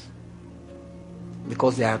matters.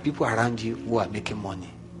 Because there are people around you who are making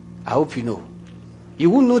money. I hope you know.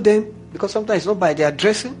 You won't know them because sometimes it's not by their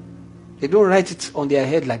dressing. They don't write it on their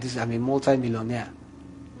head like this, I'm a multi-millionaire.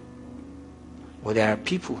 But there are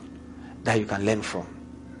people that you can learn from.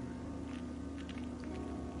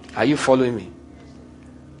 Are you following me?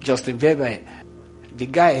 Justin Bieber, the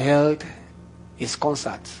guy held his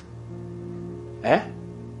concert on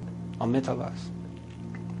Metaverse.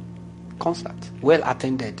 Concert, well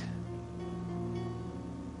attended.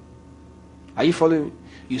 Are you following me?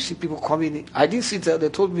 You see people coming in. I didn't sit there. They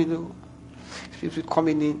told me no. People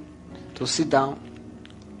coming in to sit down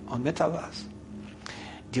on Metaverse.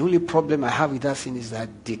 The only problem I have with that thing is that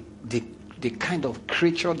the kind of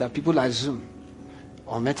creature that people assume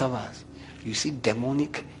on Metaverse. You see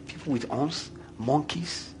demonic people with arms,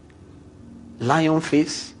 monkeys, lion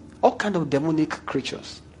face, all kind of demonic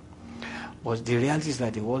creatures. But the reality is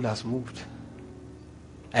that the world has moved.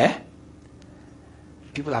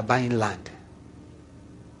 People are buying land.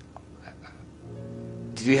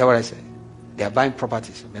 Did you hear what I said? They are buying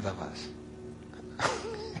properties in Metaverse.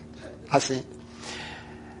 I say,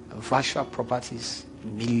 virtual properties,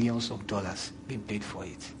 millions of dollars being paid for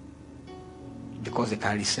it. Because they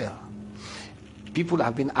can resell. People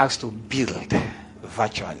have been asked to build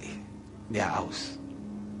virtually their house.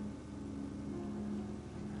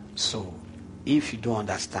 So, if you don't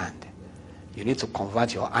understand, you need to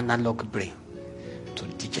convert your analog brain to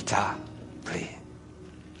digital brain.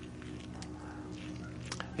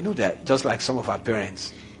 You know that just like some of our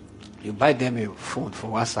parents, you buy them a phone for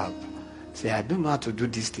WhatsApp. Say, I don't know how to do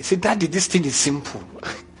this thing. Say, Daddy, this thing is simple.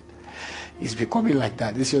 It's becoming like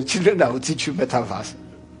that. It's your children that will teach you Metaverse.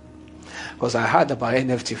 Because I heard about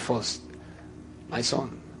NFT first. My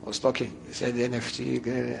son was talking. He said,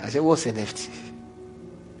 NFT. I said, what's NFT?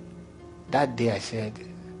 That day I said,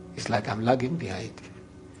 it's like I'm lagging behind.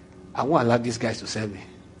 I won't allow these guys to sell me.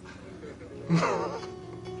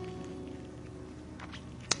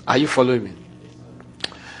 Are you following me?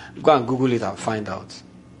 Go and Google it and find out.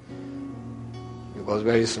 Because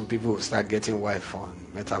very soon people will start getting wife on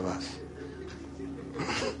metaverse.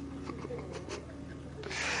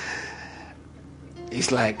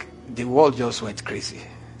 It's like the world just went crazy.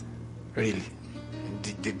 Really.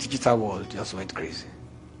 The digital world just went crazy.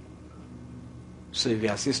 So if you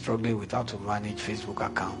are still struggling with how to manage Facebook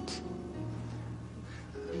accounts,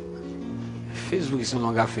 Facebook is no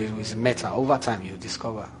longer Facebook, it's Meta. Over time you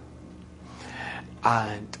discover.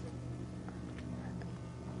 And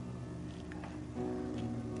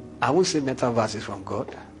I won't say metaverse is from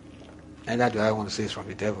God. Neither do I want to say it's from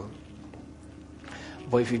the devil.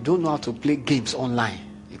 But if you don't know how to play games online,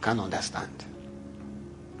 you can't understand.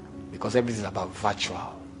 Because everything is about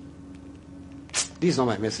virtual. This is not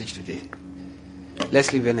my message today.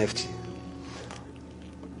 Let's leave NFT.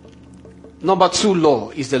 Number 2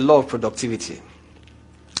 law is the law of productivity.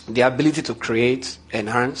 The ability to create,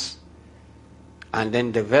 enhance, and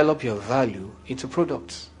then develop your value into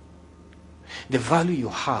products. The value you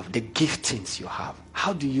have, the giftings you have.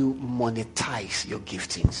 How do you monetize your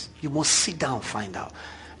giftings? You must sit down and find out.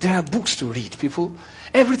 There are books to read, people.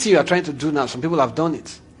 Everything you are trying to do now, some people have done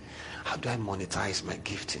it. How do I monetize my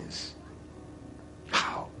giftings?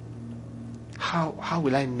 How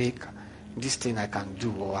will I make this thing I can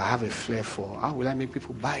do or I have a flair for? How will I make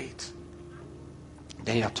people buy it?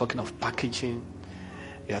 Then you are talking of packaging.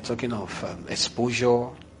 You are talking of exposure,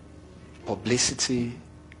 publicity.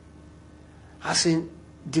 I think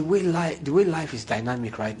the way life is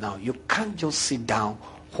dynamic right now, you can't just sit down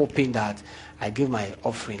hoping that I gave my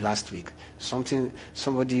offering last week. Somebody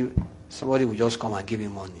will just come and give me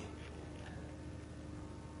money.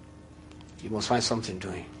 You must find something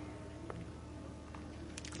doing.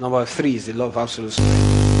 Number 3 is the law of absolute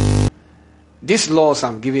surrender. These laws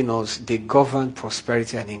I'm giving us, they govern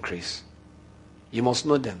prosperity and increase. You must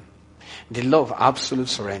know them. The law of absolute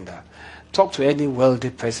surrender. Talk to any wealthy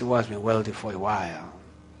person who has been wealthy for a while,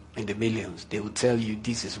 in the millions. They will tell you,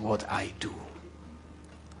 this is what I do.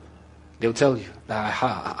 They will tell you that I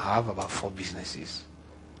have about 4 businesses.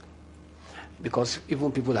 Because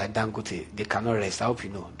even people like Dangote, they cannot rest. I hope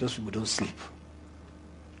you know, those people don't sleep.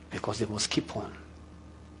 Because they must keep on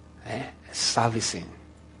servicing.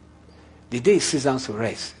 The day is season to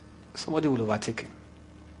rest, somebody will overtake him.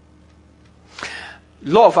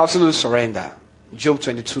 Law of absolute surrender. Job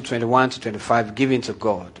 22:21-25, giving to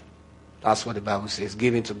God. That's what the Bible says.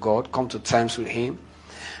 Giving to God. Come to terms with him.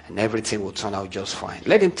 And everything will turn out just fine.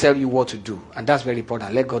 Let him tell you what to do. And that's very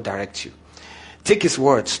important. Let God direct you. Take his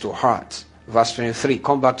words to heart. Verse 23.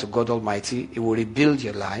 Come back to God Almighty. He will rebuild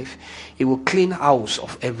your life. He will clean house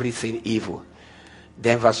of everything evil.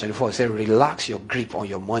 Then verse 24 it says, relax your grip on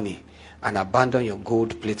your money and abandon your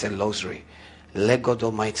gold-plated luxury. Let God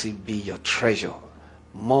Almighty be your treasure.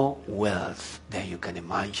 More wealth than you can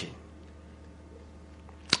imagine.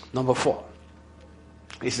 Number 4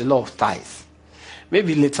 is the law of tithe.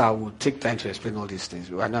 Maybe later I will take time to explain all these things.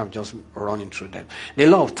 Right now I'm just running through them. The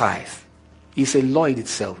law of tithe is a law in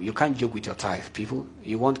itself. You can't joke with your tithe, people.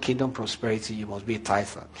 You want kingdom prosperity, you must be a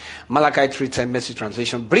tither. Malachi 3:10 Message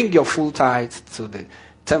translation. Bring your full tithe to the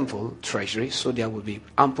temple treasury, so there will be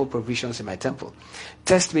ample provisions in my temple.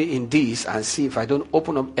 Test me in this and see if I don't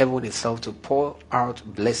open up heaven itself to pour out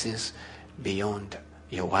blessings beyond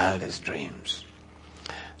your wildest dreams.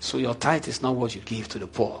 So your tithe is not what you give to the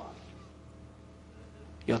poor.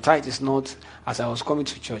 Your tithe is not, as I was coming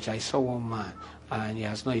to church, I saw one man and he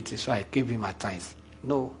has not eaten, so I gave him a tithe.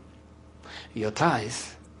 No. Your tithe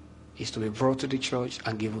is to be brought to the church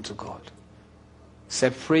and given to God.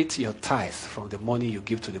 Separate your tithe from the money you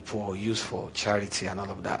give to the poor or use for charity and all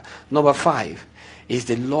of that. Number 5 is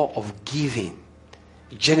the law of giving.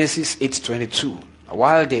 Genesis 8:22.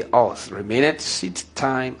 While the earth remaineth, seed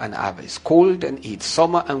time and harvest, cold and heat,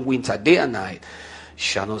 summer and winter, day and night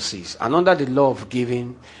shall not cease. And under the law of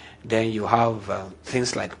giving, then you have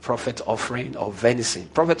things like prophet offering or venison.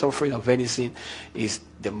 Prophet offering or venison is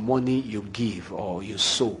the money you give or you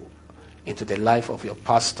sow into the life of your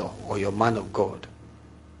pastor or your man of God.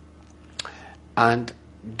 And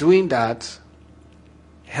doing that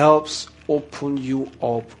helps open you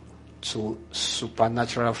up to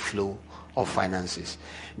supernatural flow of finances.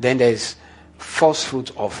 Then there's first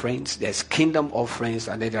fruit offerings, there's kingdom offerings,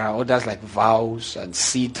 and then there are others like vows and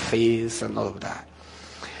seed phase and all of that.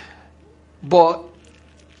 But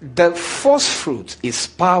the first fruit is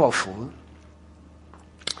powerful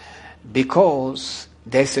because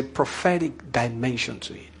there's a prophetic dimension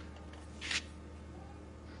to it.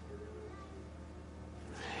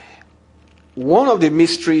 One of the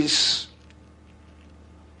mysteries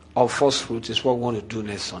of first fruits is what we want to do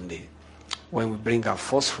next Sunday, when we bring our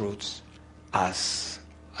first fruits as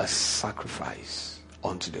a sacrifice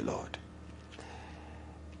unto the Lord.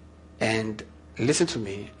 And listen to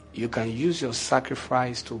me, you can use your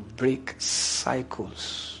sacrifice to break cycle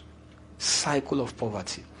of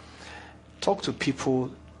poverty. Talk to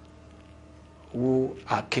people who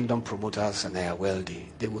are kingdom promoters and they are wealthy.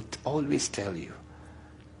 They would always tell you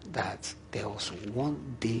that there was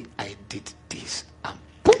one day I did this and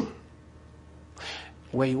boom.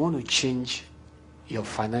 When you want to change your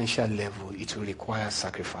financial level, it will require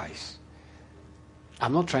sacrifice.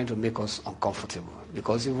 I'm not trying to make us uncomfortable,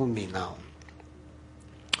 because even me now,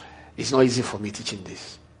 it's not easy for me teaching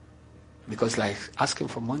this, because like asking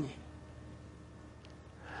for money.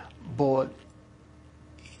 But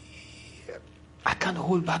I can't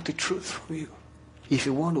hold back the truth from you. If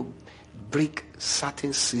you want to break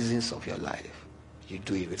certain seasons of your life, you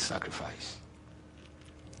do it with sacrifice.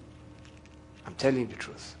 I'm telling you the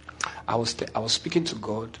truth. I was speaking to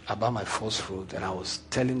God about my first fruit, and I was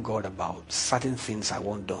telling God about certain things I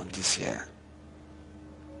want done this year.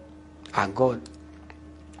 And God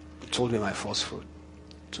told me my first fruit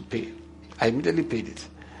to pay. I immediately paid it.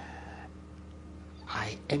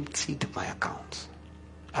 I emptied my account.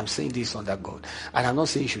 I'm saying this under God. And I'm not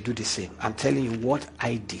saying you should do the same. I'm telling you what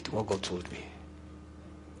I did, what God told me.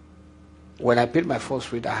 When I paid my first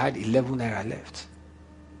fruit, I had 11 naira left.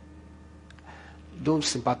 Don't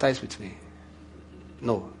sympathize with me.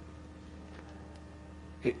 No.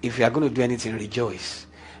 If you are going to do anything, rejoice,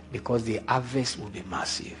 because the harvest will be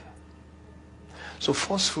massive. So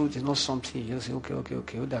first fruit is not something you just say,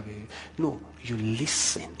 okay. No, you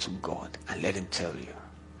listen to God and let him tell you.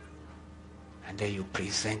 And then you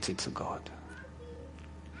present it to God.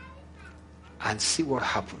 And see what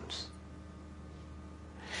happens.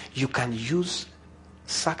 You can use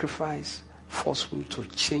sacrifice, first fruit, to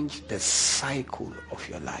change the cycle of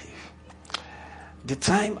your life. The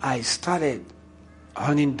time I started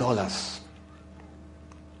earning dollars,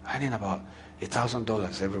 earning about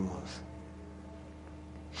 $1,000 every month,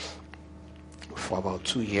 for about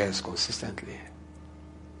 2 years consistently,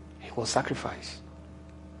 it was sacrifice.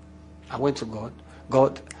 I went to God.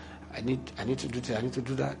 God, I need to do this, I need to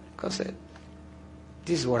do that. God said,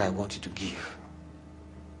 this is what I want you to give.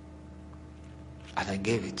 And I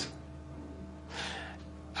gave it.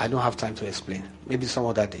 I don't have time to explain. Maybe some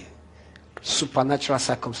other day. Supernatural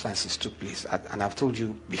circumstances took place. And I've told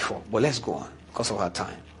you before. But let's go on because of our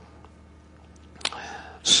time.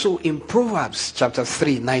 So in Proverbs chapter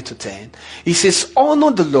 3, 9 to 10, it says,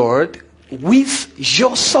 honor the Lord with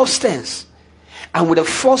your substance and with the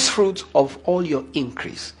first fruit of all your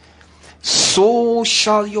increase. So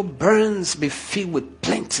shall your barns be filled with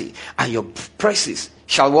plenty, and your presses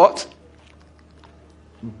shall what?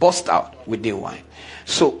 Burst out with new wine.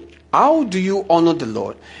 So how do you honor the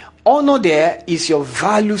Lord? Honor there is your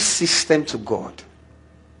value system to God.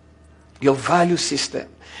 Your value system.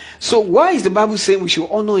 So why is the Bible saying we should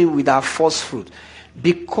honor him with our first fruit?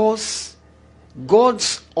 Because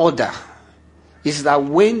God's order is that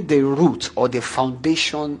when the root or the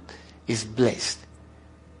foundation is blessed,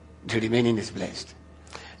 the remaining is blessed.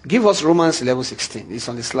 Give us Romans 11:16. It's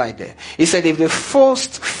on the slide there. He said, if the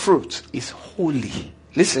first fruit is holy,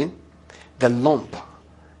 listen, the lump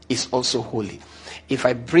is also holy. If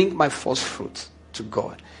I bring my first fruit to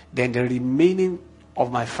God, then the remaining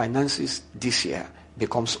of my finances this year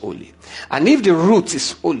becomes holy. And if the root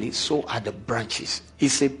is holy, so are the branches.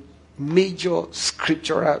 It's a major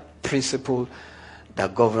scriptural principle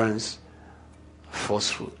that governs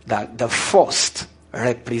first fruit. That the first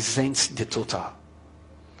represents the total.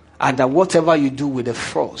 And that whatever you do with the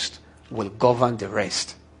first will govern the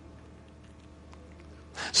rest.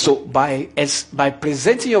 So by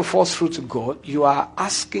presenting your first fruit to God, you are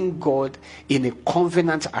asking God in a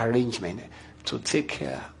covenant arrangement to take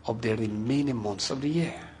care of the remaining months of the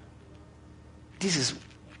year. This is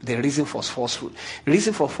the reason for first fruit. The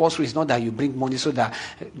reason for first fruit is not that you bring money so that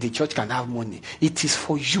the church can have money. It is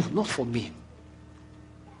for you, not for me.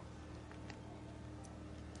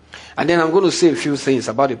 And then I'm going to say a few things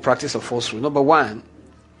about the practice of first fruit. Number one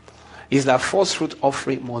is that first fruit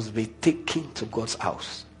offering must be taken to God's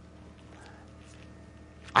house.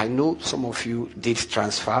 I know some of you did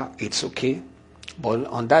transfer. It's okay. But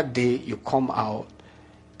on that day, you come out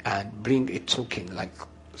and bring a token, like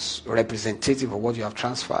representative of what you have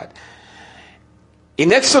transferred.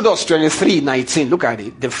 In Exodus 23:19, look at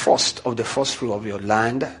it. The first of the first fruit of your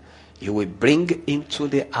land, you will bring into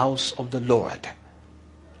the house of the Lord.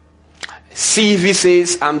 CV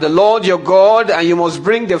says, I'm the Lord your God, and you must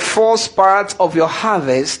bring the first part of your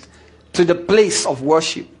harvest to the place of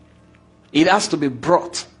worship. It has to be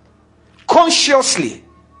brought consciously.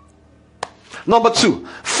 Number 2,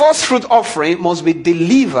 first fruit offering must be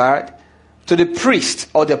delivered to the priest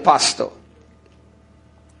or the pastor.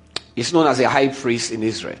 It's known as a high priest in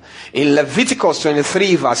Israel. In Leviticus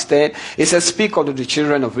 23 verse 10, it says, speak unto the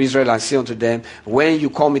children of Israel and say unto them, when you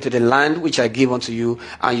come into the land which I give unto you,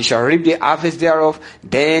 and you shall reap the harvest thereof,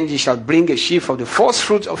 then you shall bring a sheaf of the first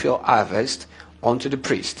fruit of your harvest unto the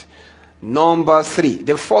priest. Number 3,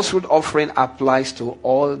 the first fruit offering applies to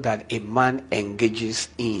all that a man engages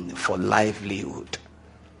in for livelihood.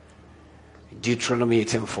 Deuteronomy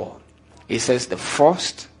 18:4. It says, the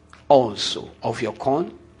first also of your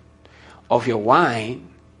corn, of your wine,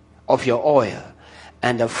 of your oil,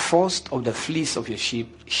 and the first of the fleece of your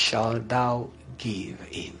sheep shall thou give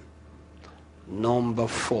him. Number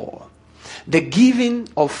 4, the giving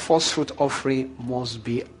of first fruit offering must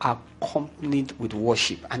be accompanied with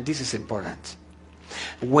worship. And this is important.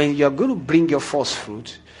 When you're going to bring your first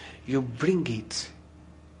fruit, you bring it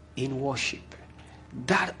in worship.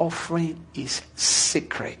 That offering is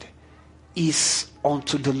sacred, is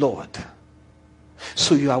unto the Lord.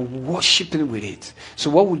 So you are worshiping with it.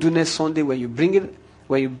 So what we'll do next Sunday, when you bring it,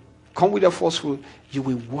 when you come with your first fruit, you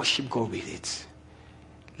will worship God with it.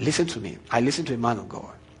 Listen to me. I listened to a man of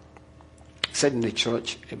God. He said in the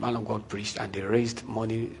church, a man of God preached, and they raised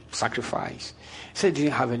money, sacrifice. He said he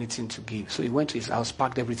didn't have anything to give. So he went to his house,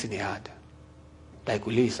 packed everything he had, that he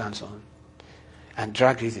could lay his hands on, and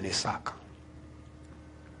dragged it in a sack.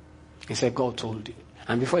 He said, God told him.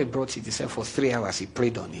 And before he brought it, he said for 3 hours he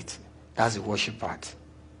prayed on it. That's the worship part.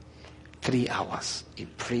 3 hours he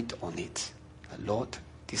prayed on it. Lord,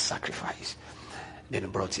 this sacrifice. Then he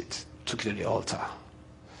brought it, took it to the altar.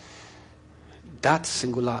 That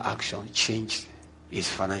singular action changed his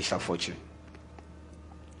financial fortune.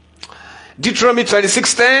 Deuteronomy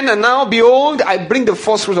 26:10, and now behold, I bring the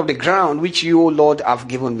first fruit of the ground which you, O Lord, have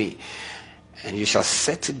given me. And you shall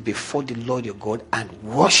set it before the Lord your God and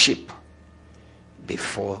worship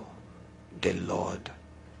before the Lord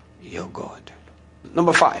your God.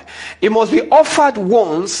 Number 5, it must be offered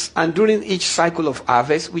once and during each cycle of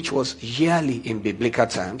harvest, which was yearly in biblical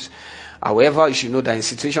times. However, you should know that in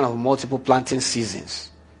situation of multiple planting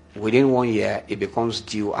seasons, within 1 year, it becomes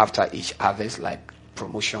due after each harvest, like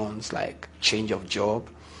promotions, like change of job.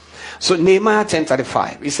 So Nehemiah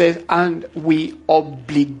 10:35, it says, and we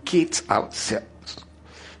obligate ourselves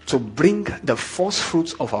to bring the first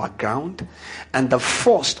fruits of our ground and the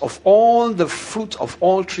first of all the fruit of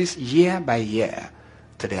all trees year by year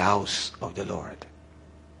to the house of the Lord.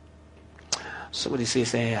 Somebody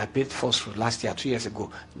says, hey, I paid first fruit last year, 2 years ago.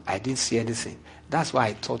 I didn't see anything. That's why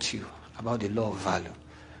I taught you about the law of value,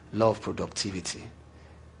 law of productivity.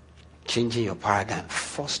 Changing your paradigm,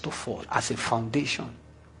 first of all, as a foundation.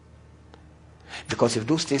 Because if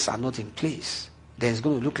those things are not in place, then it's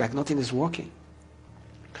going to look like nothing is working.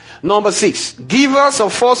 Number 6, givers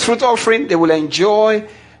of first fruit offering, they will enjoy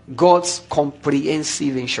God's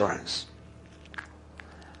comprehensive insurance.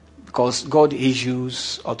 Because God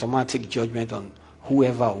issues automatic judgment on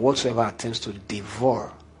whoever, whatsoever attempts to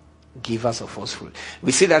devour givers of first fruit.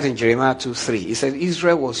 We see that in Jeremiah 2:3. It says,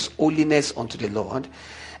 Israel was holiness unto the Lord,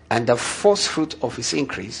 and the first fruit of his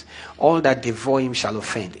increase, all that devour him shall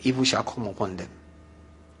offend, evil shall come upon them.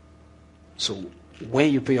 So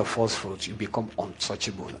when you pay your first fruit, you become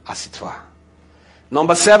untouchable, as it were.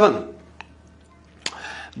 Number 7,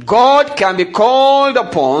 God can be called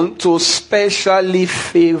upon to specially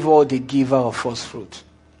favor the giver of first fruit.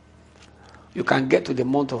 You can get to the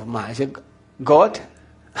month of March and say, God,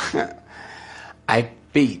 I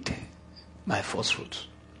paid my first fruit.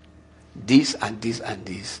 This and this and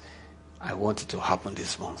this, I want it to happen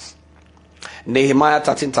this month. Nehemiah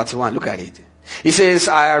 13:31, look at it. He says,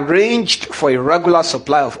 I arranged for a regular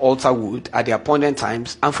supply of altar wood at the appointed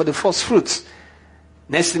times and for the first fruits.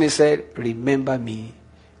 Next thing he said, remember me,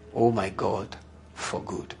 oh my God, for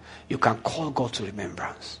good. You can call God to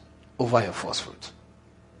remembrance over your first fruit.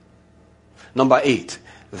 Number 8,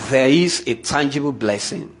 there is a tangible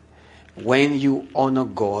blessing when you honor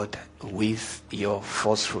God with your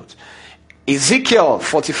first fruit. Ezekiel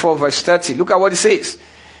 44 verse 30, look at what it says.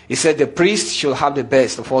 He said, the priest shall have the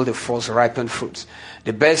best of all the first ripened fruits.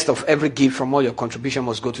 The best of every gift from all your contribution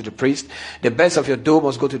must go to the priest. The best of your dough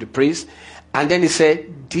must go to the priest. And then he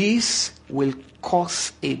said, this will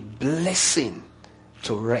cause a blessing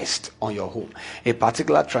to rest on your home. A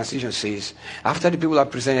particular translation says, after the people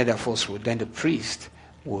have presented their first fruit, then the priest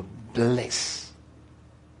will bless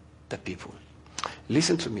the people.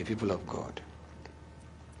 Listen to me, people of God.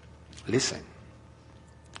 Listen.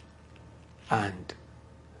 And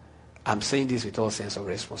I'm saying this with all sense of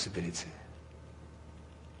responsibility.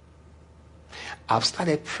 I've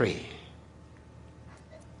started praying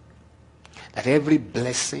that every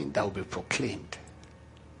blessing that will be proclaimed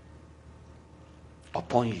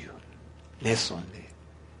upon you next Sunday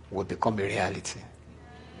will become a reality.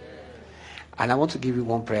 And I want to give you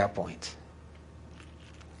one prayer point.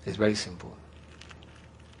 It's very simple.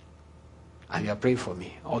 And you are praying for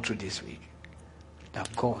me all through this week,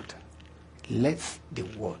 that God, let the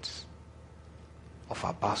words of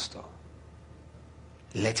our pastor,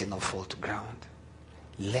 let it not fall to ground.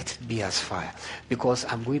 Let it be as fire. Because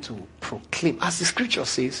I'm going to proclaim, as the scripture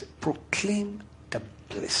says, proclaim the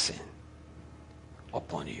blessing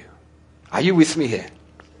upon you. Are you with me here?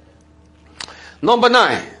 Number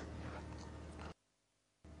 9,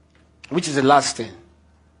 which is the last thing,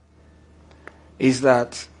 is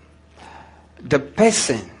that the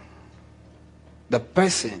person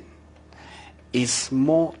is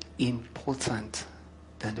more important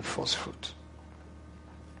than the first fruit.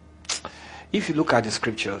 If you look at the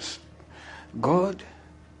scriptures, God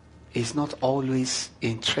is not always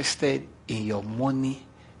interested in your money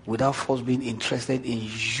without first being interested in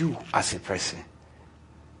you as a person.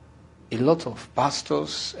 A lot of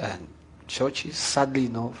pastors and churches, sadly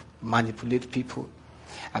enough, manipulate people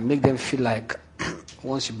and make them feel like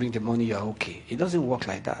once you bring the money, you're okay. It doesn't work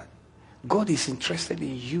like that. God is interested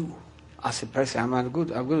in you as a person. I'm going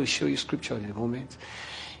to show you scripture in a moment.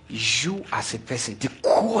 You as a person, the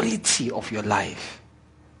quality of your life.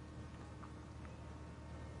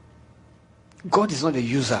 God is not a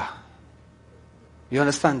user. You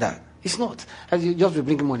understand that? It's not. Just be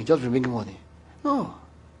bringing money, just be bringing money. No.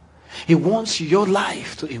 He wants your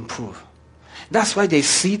life to improve. That's why they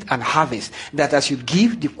seed and harvest. That as you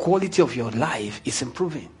give, the quality of your life is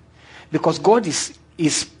improving. Because God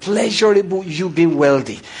is pleasurable you being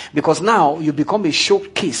wealthy. Because now you become a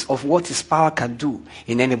showcase of what his power can do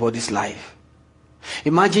in anybody's life.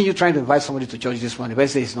 Imagine you trying to invite somebody to church this morning. But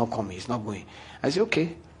say he's not coming, he's not going. I say,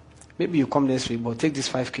 okay, maybe you come next week, but take this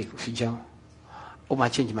 5K. Fijam. Oh, my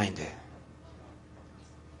change mind there.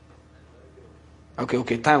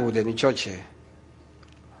 Okay, time with them in church here.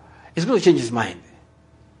 It's going to change his mind.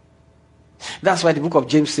 That's why the book of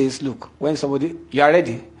James says, look, when somebody, you are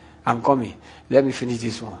ready, I'm coming. Let me finish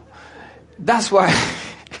this one. That's why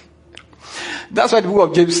the book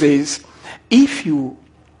of James says, if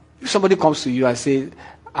somebody comes to you and says,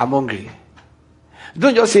 I'm hungry,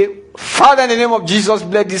 don't just say, Father, in the name of Jesus,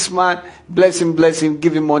 bless this man, bless him,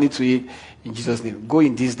 give him money to eat. In Jesus' name, go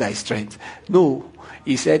in this thy strength. No,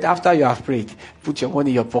 he said, after you have prayed, put your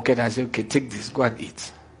money in your pocket and say, okay, take this, go and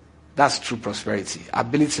eat. That's true prosperity.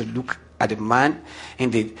 Ability to look at the man in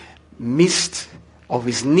the midst of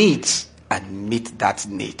his needs and meet that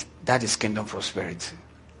need. That is kingdom prosperity.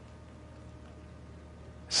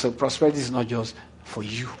 So prosperity is not just for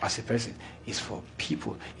you as a person. It's for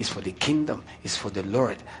people. It's for the kingdom. It's for the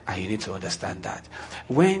Lord. And you need to understand that.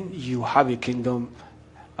 When you have a kingdom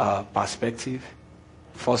perspective,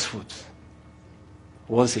 first fruits,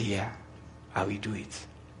 once a year, I will do it.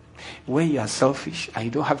 When you are selfish and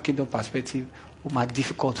you don't have kingdom perspective, it might be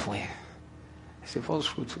difficult for you. It's the first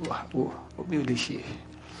fruit.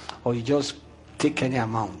 Or you just take any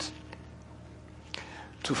amount.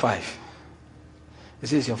 2.5.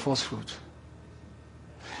 This is your first fruit.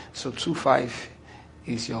 So 2.5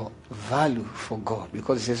 is your value for God.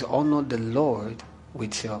 Because it says, honor the Lord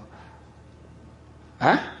with your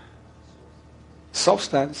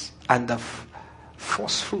substance and the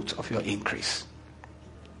first fruit of your increase.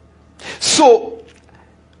 So,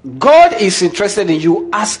 God is interested in you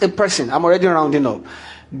as a person. I'm already rounding up.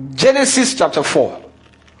 Genesis chapter 4.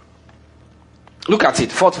 Look at it,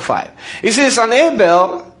 4-5. It says, and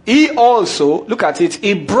Abel, he also, look at it,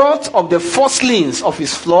 he brought of the firstlings of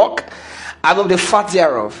his flock and of the fat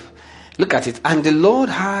thereof. Look at it. And the Lord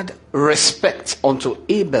had respect unto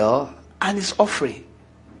Abel and his offering.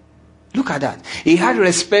 Look at that. He had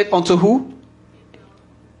respect unto who?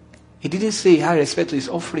 He didn't say he had respect to his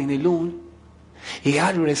offering alone. He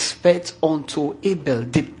had respect unto Abel,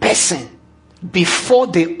 the person, before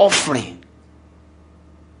the offering.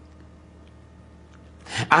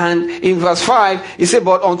 And in verse 5, he said,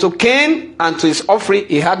 but unto Cain and to his offering,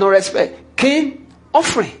 he had no respect. Cain,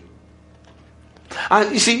 offering.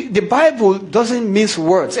 And you see, the Bible doesn't mince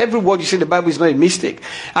words. Every word you see in the Bible is not a mistake.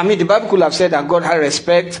 I mean, the Bible could have said that God had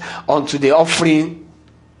respect unto the offering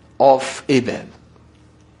of Abel.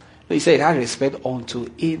 He said, he had respect unto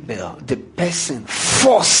Abel, the person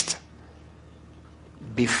first,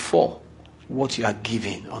 before what you are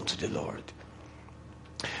giving unto the Lord.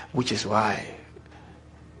 Which is why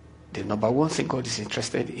the number one thing God is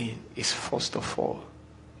interested in is, first of all,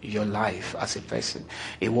 your life as a person.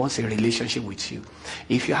 He wants a relationship with you.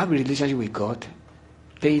 If you have a relationship with God,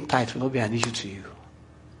 paying tithe will not be an issue to you.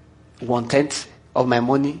 1/10 of my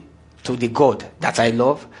money to the God that I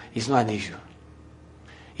love is not an issue.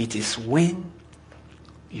 It is when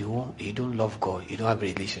you don't love God, you don't have a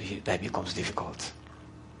relationship, that becomes difficult.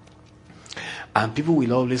 And people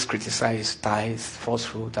will always criticize tithes, first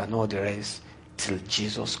fruit, and all the rest till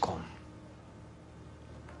Jesus comes.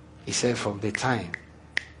 He said from the time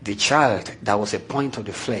the child that was a point of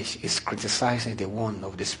the flesh is criticizing the one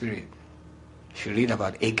of the spirit. If you read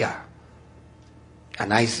about Agar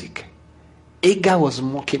and Isaac, Agar was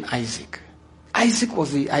mocking Isaac. Isaac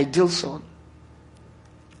was the ideal son.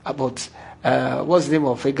 About what's the name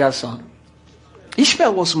of Agar's son?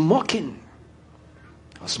 Ishmael was mocking.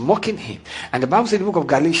 Was mocking him. And the Bible says in the book of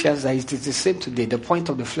Galatians that it is the same today. The point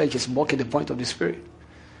of the flesh is mocking the point of the spirit.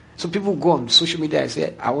 So people go on social media and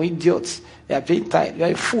say, "Are idiots? They are paying tithe. You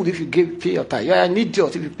are a fool if you pay your tithe. You are an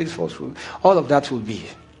idiot if you pay false food." All of that will be.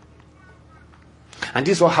 And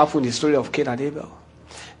this is what happened in the story of Cain and Abel.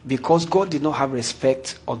 Because God did not have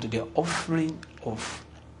respect unto the offering of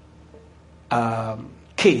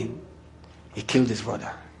Cain, he killed his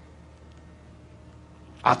brother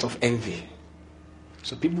out of envy.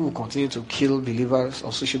 So people will continue to kill believers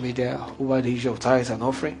on social media over the issue of tithes and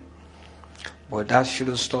offering. But that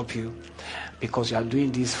shouldn't stop you, because you are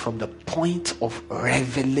doing this from the point of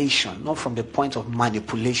revelation, not from the point of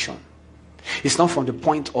manipulation. It's not from the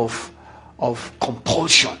point of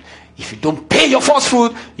compulsion. If you don't pay your first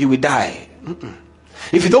fruit, you will die.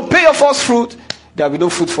 If you don't pay your first fruit, there will be no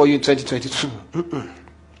fruit for you in 2022.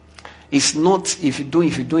 It's not if you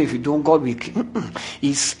don't, God will.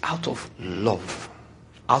 It's out of love,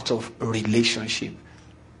 out of relationship.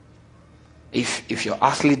 If your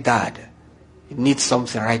earthly dad needs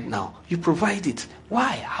something right now, you provide it.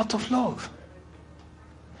 Why? Out of love.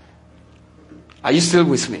 Are you still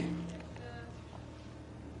with me?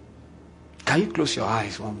 Can you close your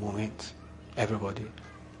eyes one moment, everybody?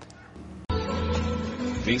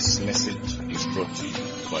 This message is brought to you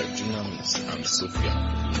by Dunamis and Sophia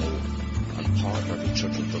and powered by the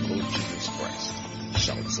Church of the Lord Jesus Christ,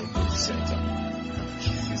 Shouts of Hope Center, and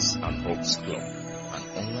Kisses and Hopes Club, an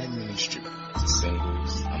online ministry to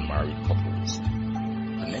singles and married couples.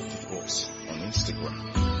 Connect with us on Instagram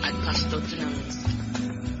at Pastor Dunamis,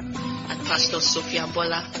 at Pastor Sophia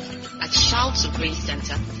Bola, at Shouts of Grace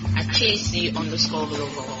Center, at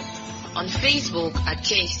KC_Global, on Facebook at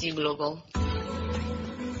KC Global,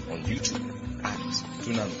 on YouTube at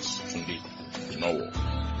Dunamis Tunde Nowo,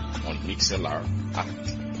 on MixLR at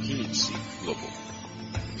KHC Global.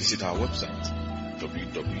 Visit our website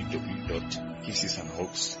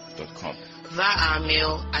www.kissesandhopes.com, via our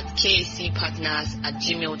mail at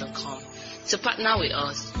kacpartners@gmail.com. To partner with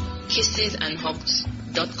us,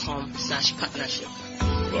 kissesandhopes.com/partnership.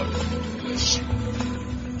 God bless you.